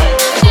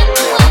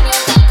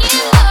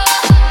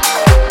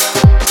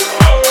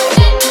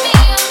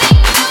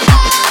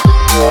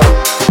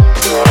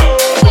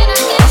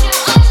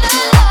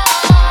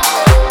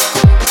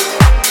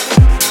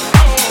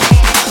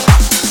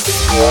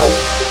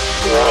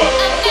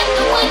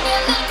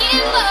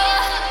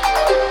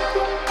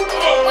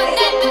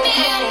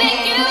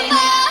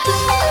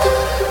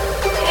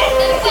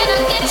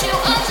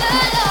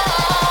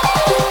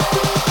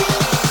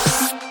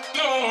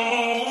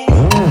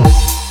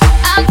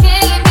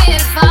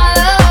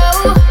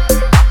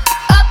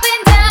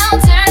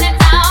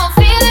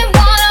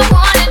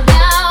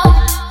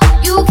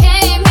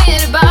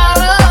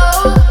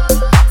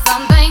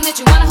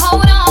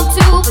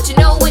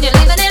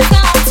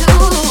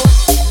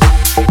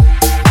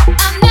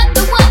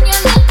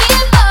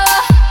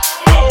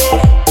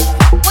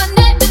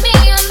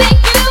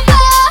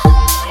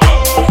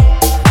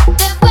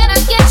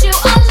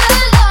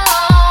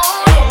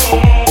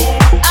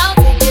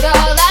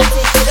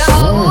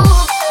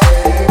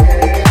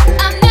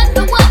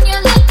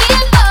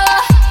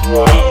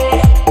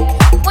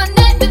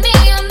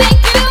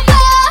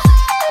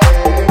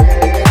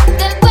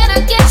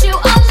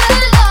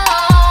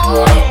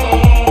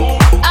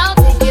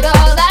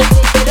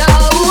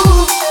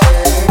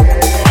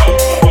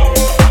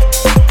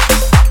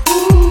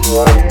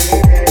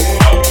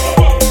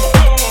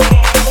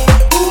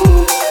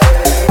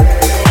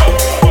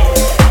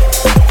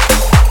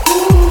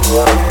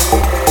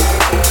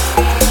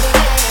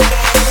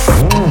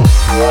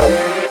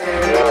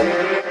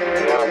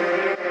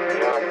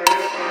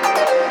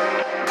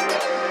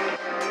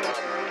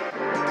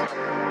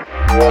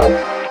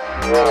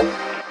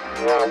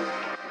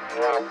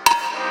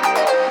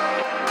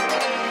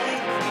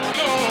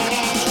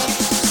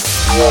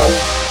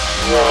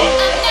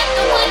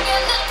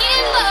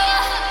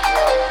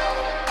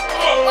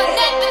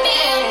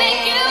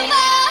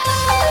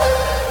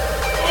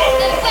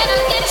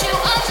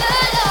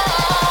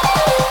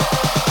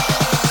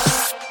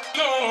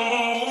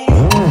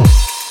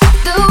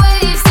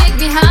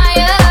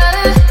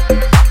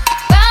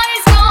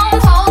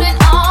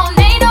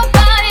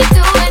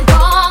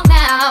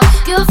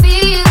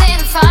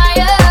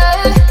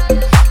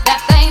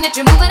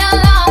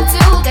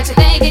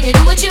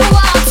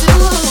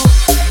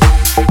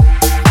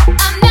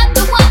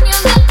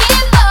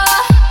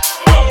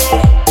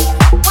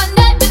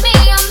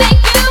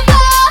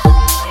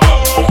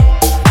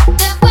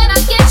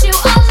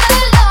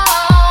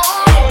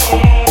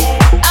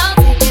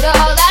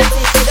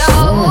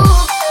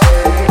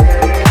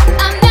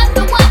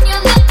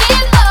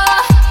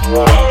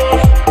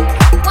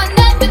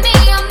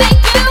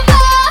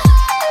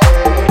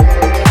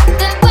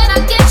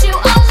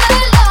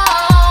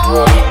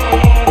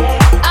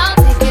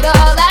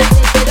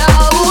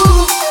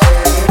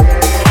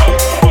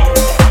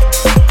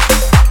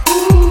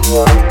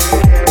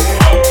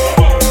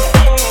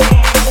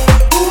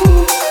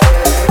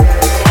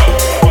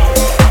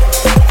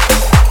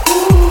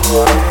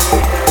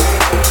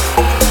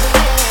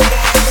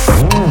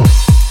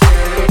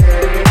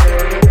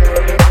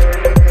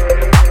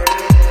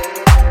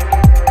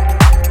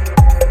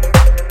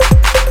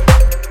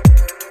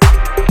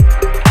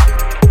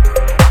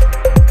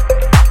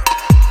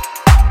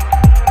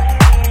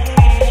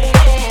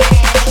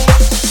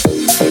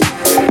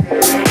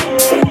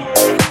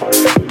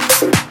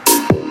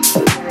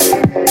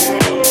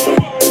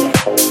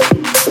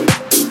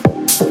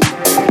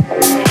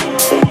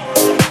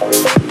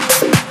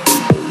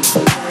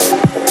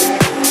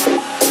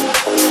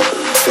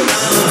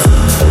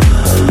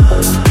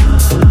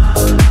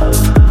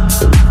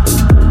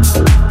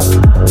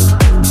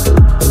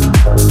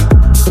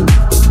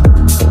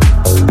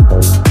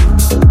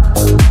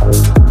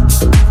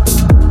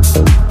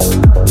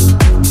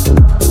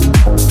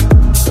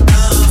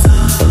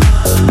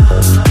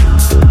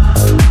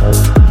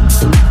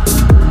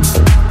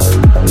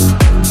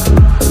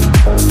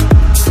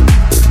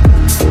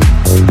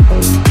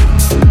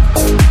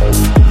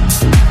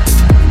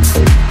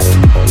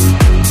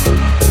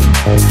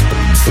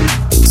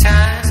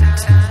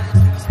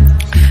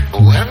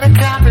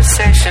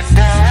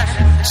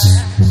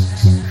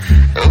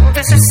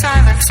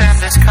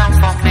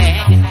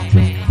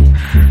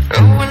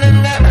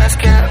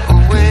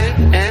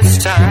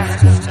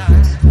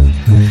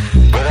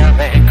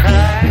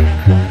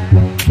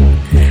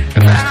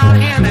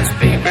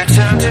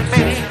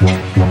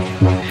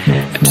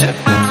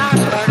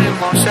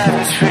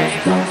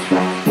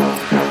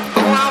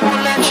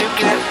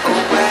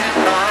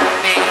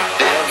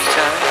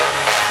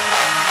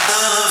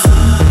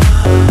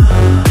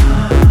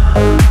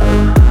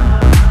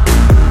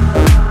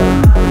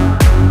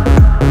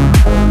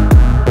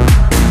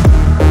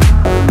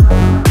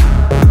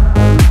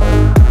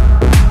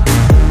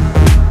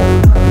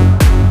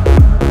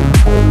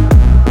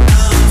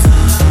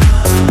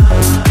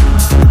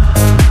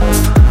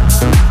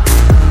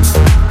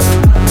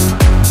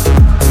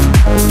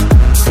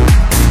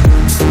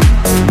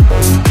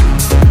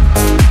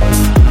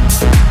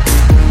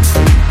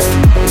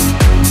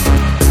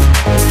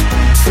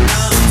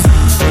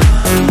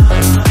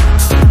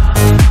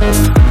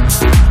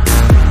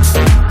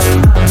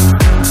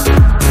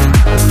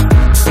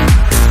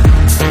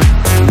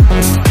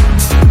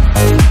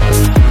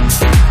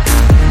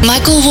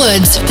 Michael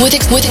Woods with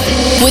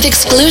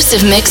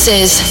exclusive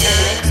mixes.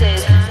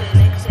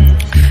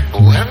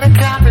 When the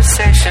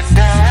conversation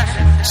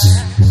dies,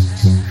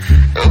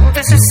 oh,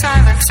 this is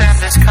silence and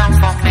this come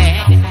for me.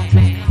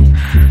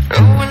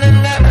 Oh, will it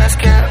let us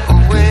get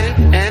away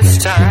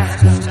this time?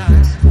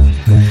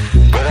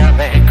 But I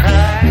may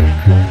cry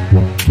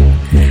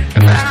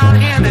if I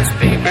don't hear this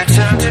beat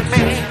return to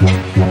me.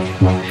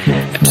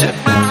 It took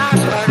my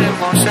heart, but it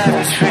won't set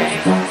us free.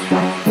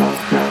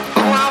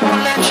 Oh, I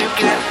won't let you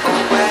get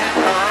away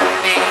on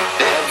me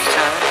this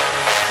time.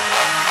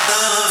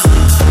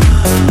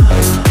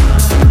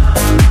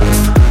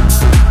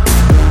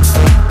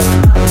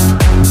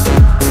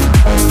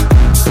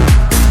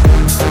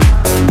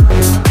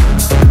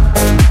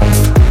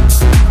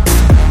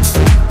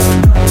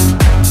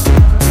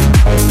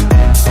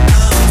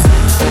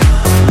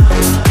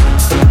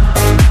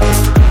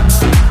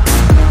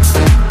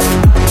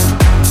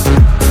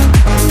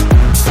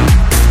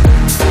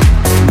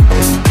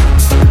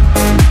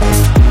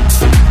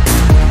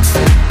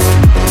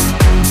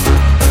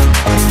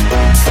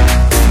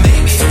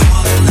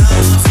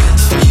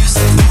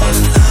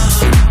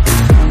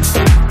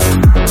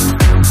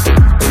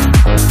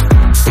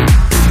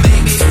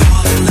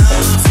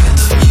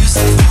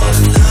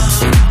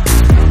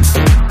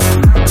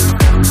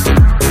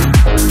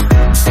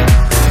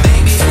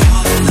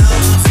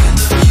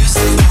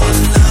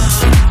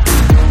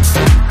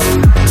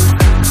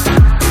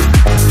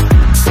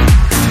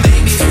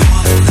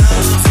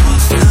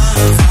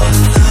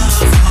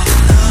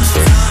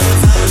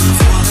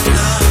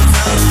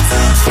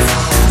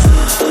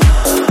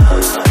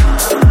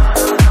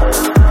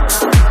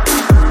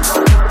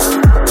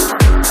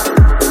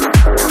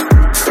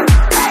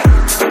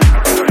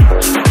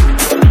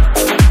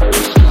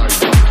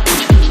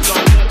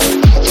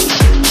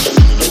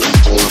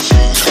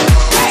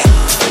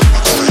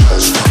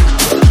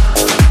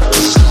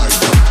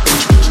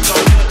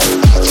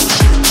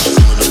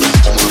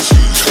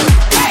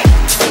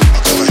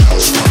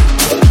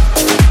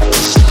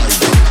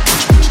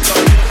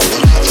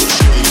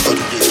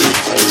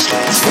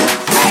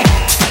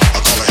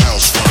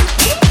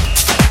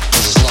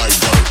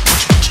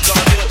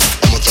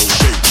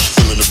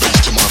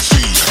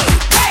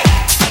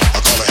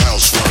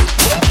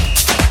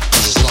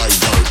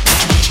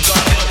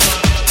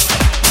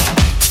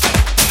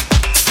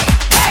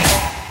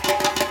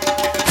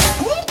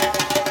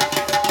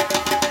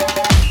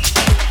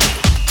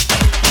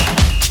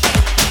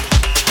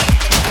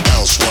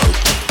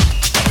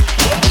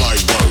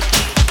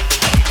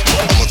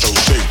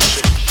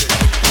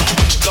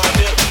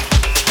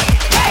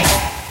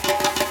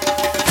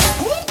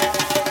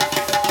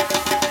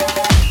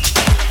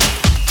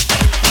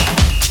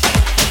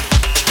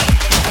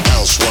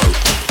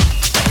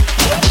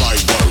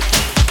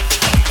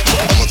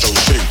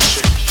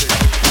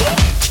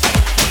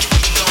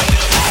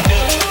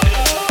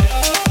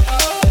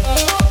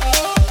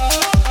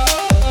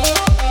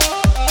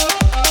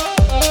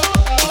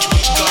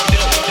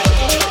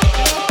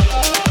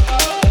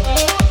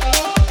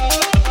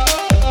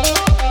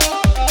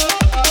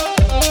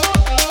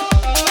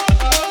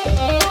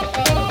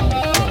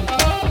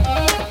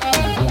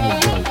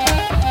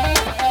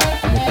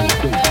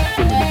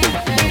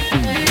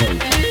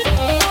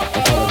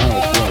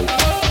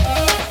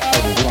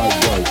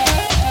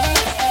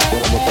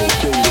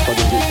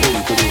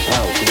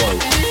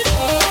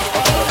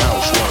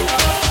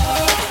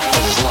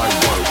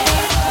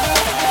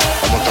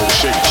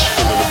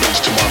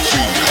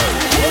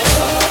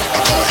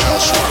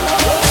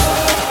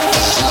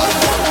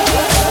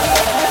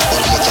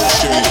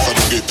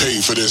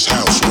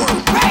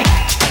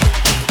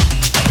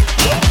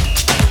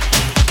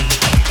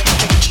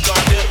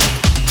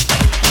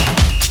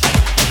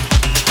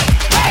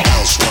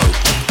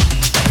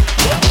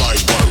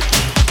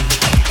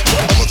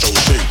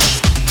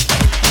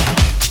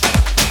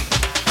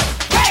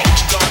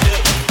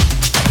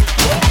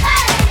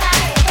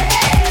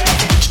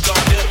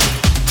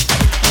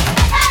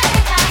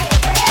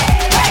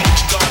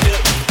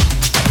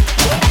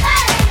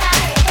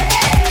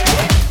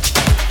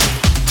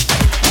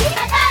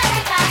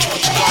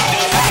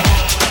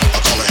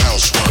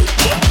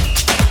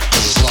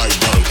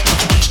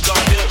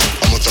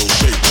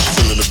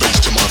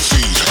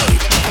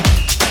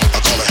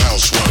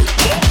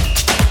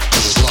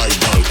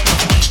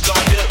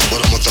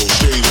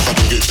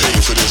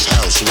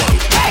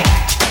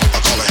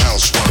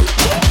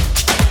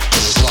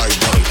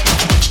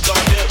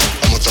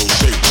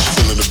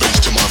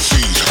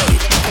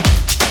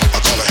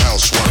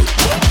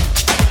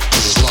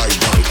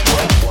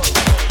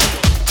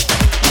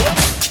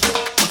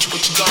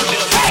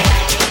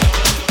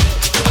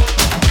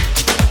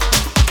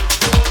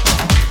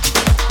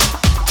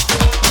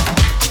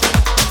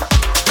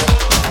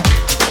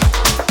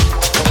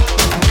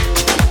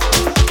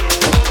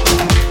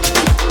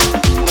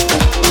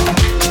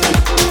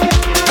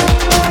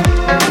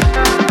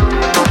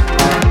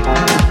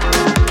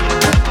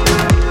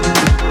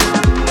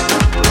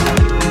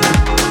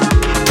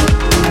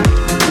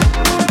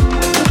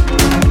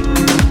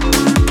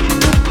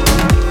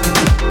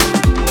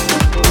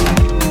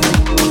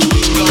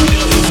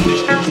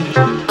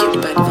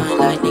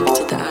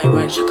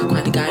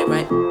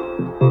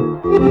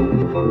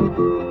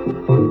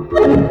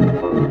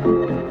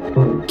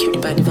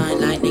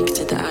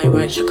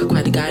 Shaka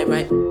quite the guy,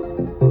 right?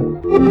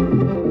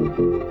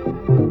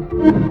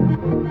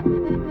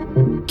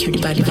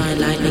 Cutie by divine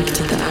light, linked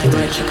to the eye,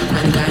 right? Shaka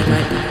quite the guy,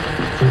 right?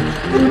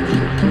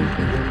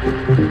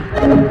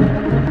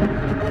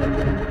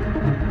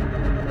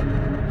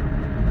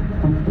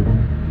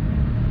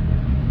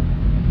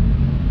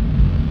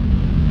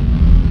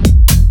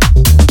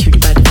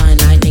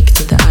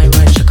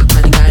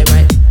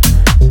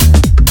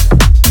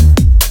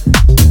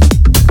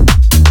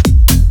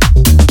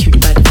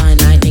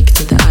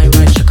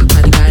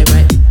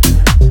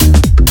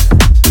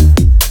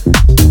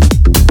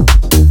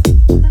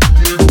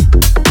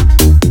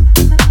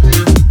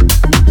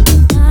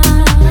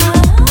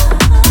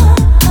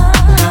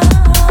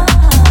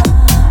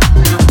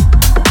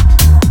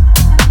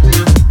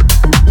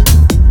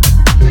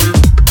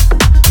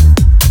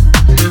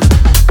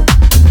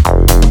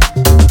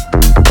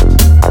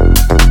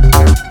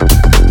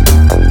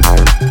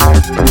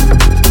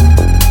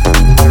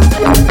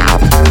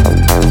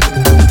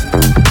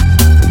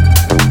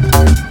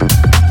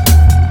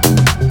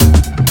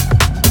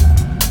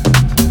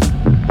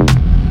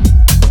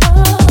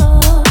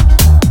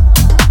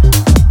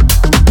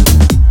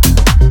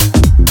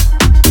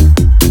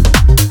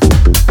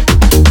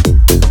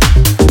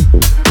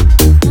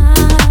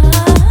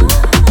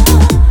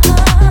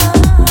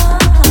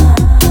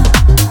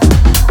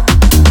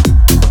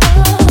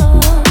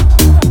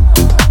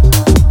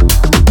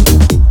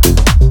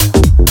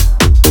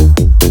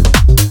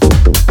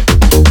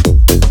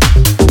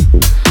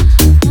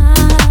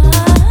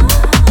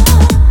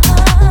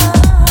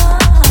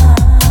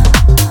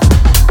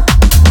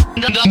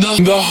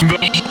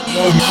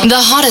 The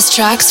hottest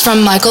tracks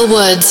from Michael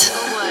Woods.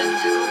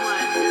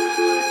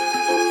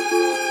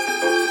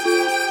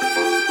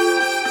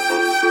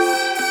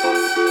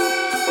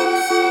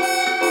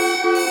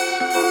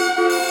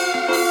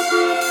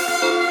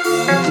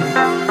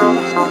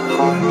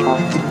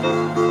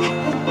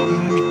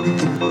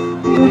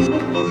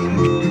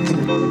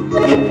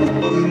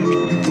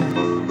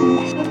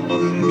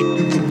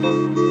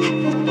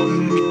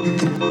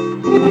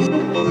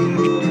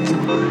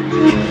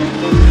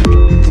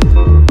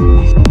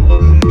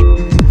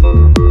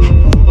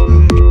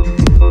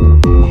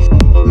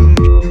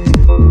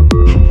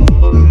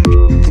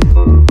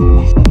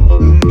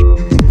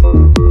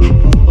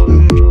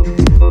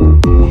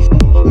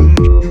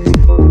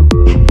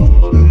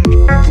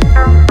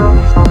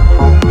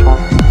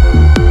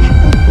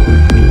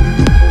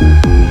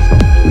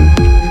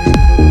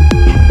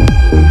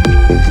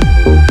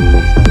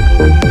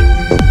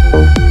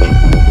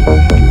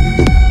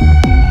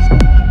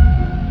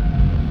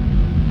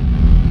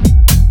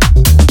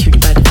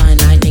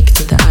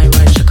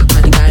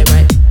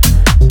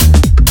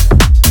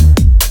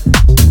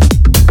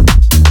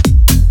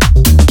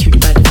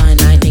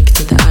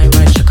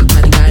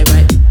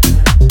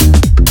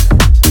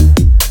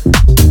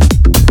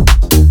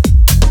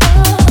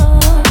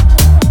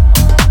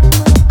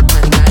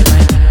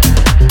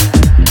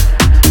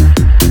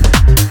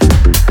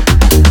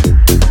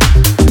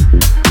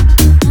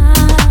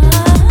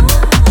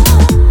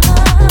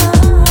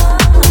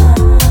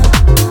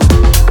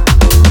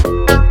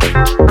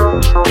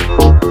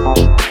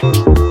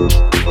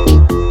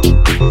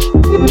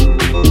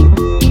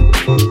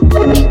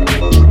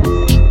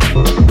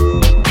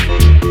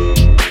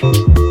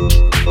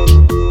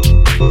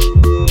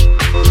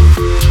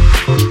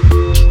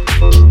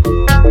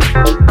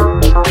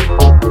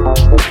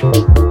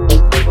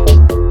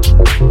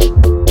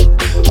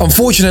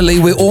 Unfortunately,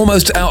 we're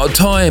almost out of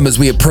time as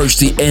we approach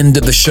the end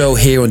of the show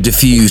here on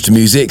Diffused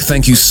Music.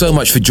 Thank you so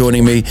much for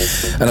joining me,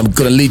 and I'm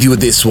going to leave you with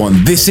this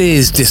one. This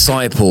is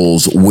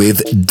Disciples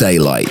with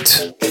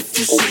Daylight. If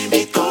you see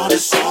me gone,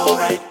 it's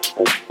alright,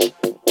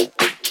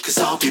 'cause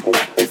I'll be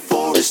back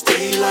before it's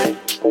daylight.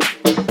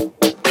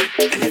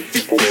 And if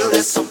you feel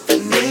that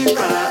something ain't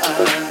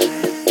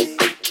right,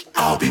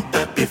 I'll be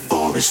back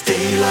before it's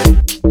daylight.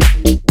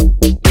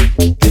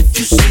 If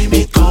you see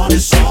me gone,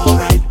 it's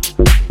alright,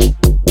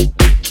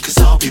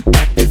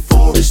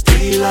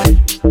 daylight.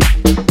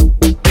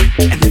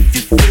 And if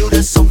you feel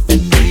that something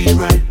ain't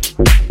right,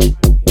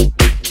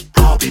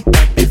 I'll be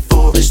back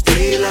before it's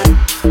daylight.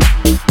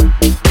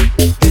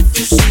 If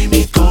you see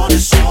me gone,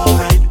 it's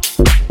alright,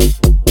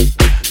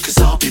 'cause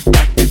I'll be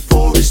back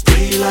before it's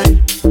daylight.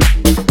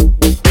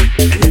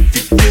 And if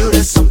you feel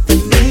that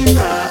something ain't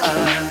right,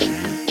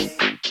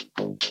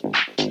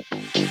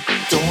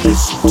 don't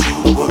listen to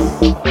the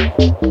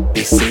word.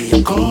 They say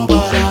I'm gone,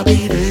 but I'll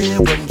be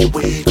there when you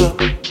wake up.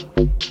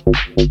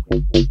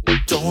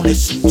 Don't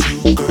listen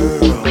to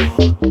girl,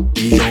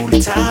 the only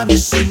time you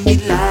see me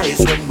lie is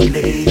when we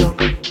lay up.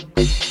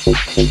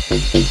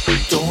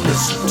 Don't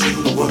listen to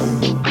the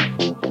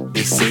word.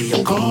 They say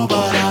I'm gone,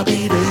 but I'll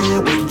be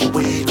there when you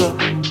wake up.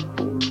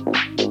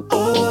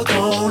 Oh,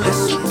 don't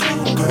listen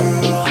to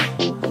girl,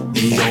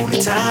 the only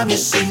time you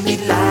see me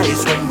lie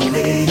is when we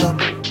lay up.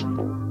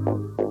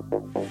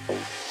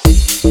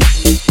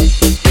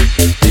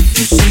 If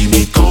you see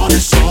me gone,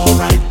 it's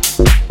alright,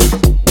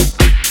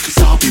 'cause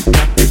I'll be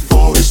back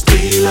before it's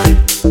daylight.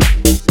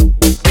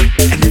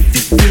 And if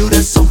you feel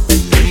that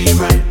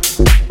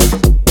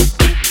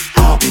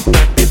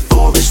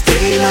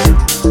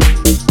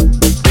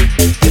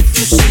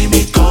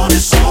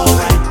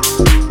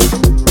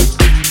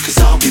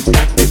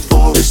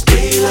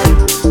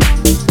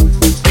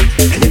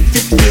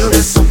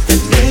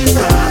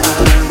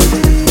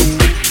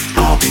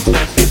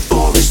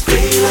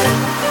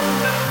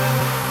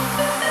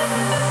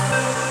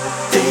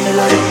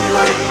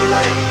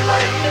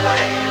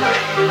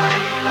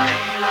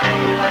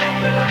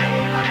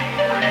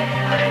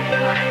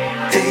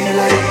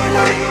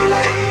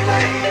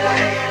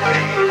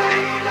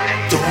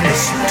Don't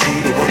listen to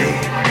the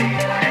word.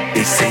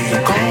 They say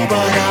I'm gone,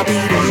 but I'll be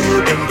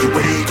there when you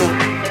wake up.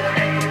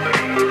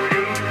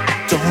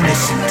 Don't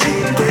listen to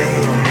them,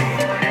 girl.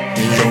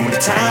 The only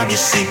time you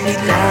see me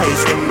lie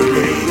is when we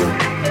lay up.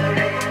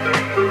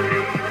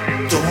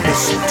 Don't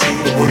listen to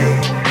the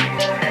word.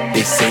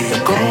 They say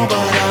I'm gone,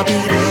 but I'll be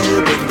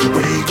there when you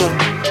wake up.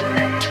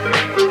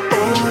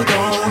 Oh,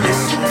 don't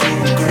listen to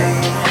them,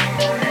 girl.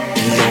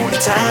 The only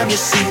time you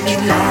see me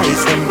lie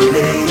is when we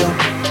lay up.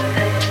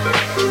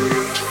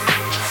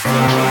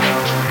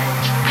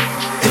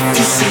 If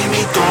you see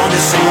me gone,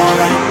 it's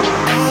alright,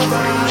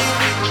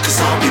 'cause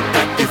I'll be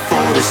back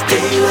before it's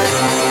daylight.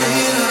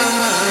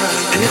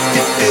 And if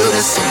you feel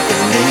that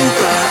something ain't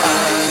right,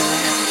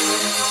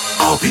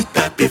 I'll be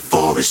back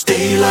before it's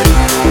daylight.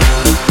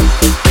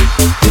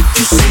 If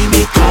you see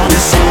me gone,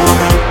 it's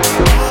alright,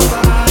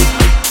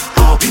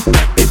 I'll be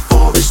back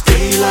before it's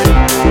daylight.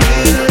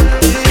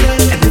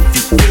 And if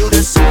you feel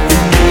that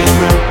something ain't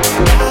right,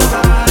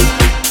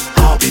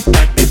 I'll be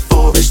back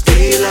before it's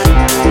daylight.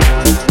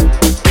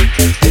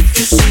 If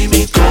you see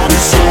me gone,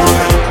 it's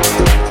alright,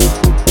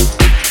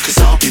 'cause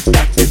I'll be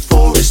back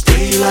before it's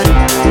daylight.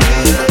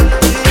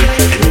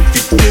 And if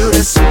you feel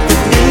that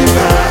something ain't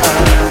right,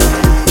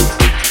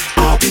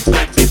 I'll be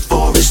back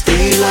before it's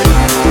daylight.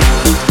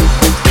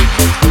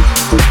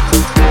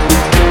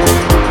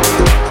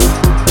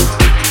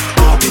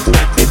 I'll be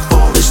back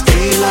before it's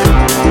daylight.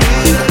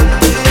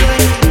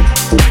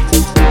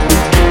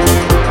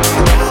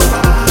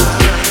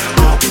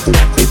 I'll be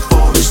back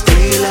before it's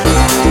daylight.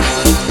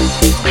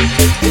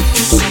 If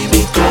you see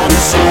me gone,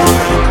 it's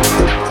alright,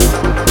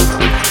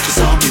 'cause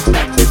I'll be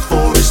back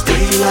before it's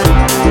daylight.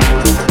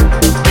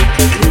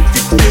 And if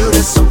you feel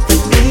that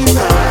something ain't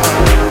right,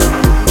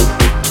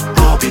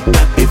 I'll be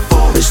back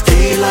before it's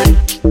daylight.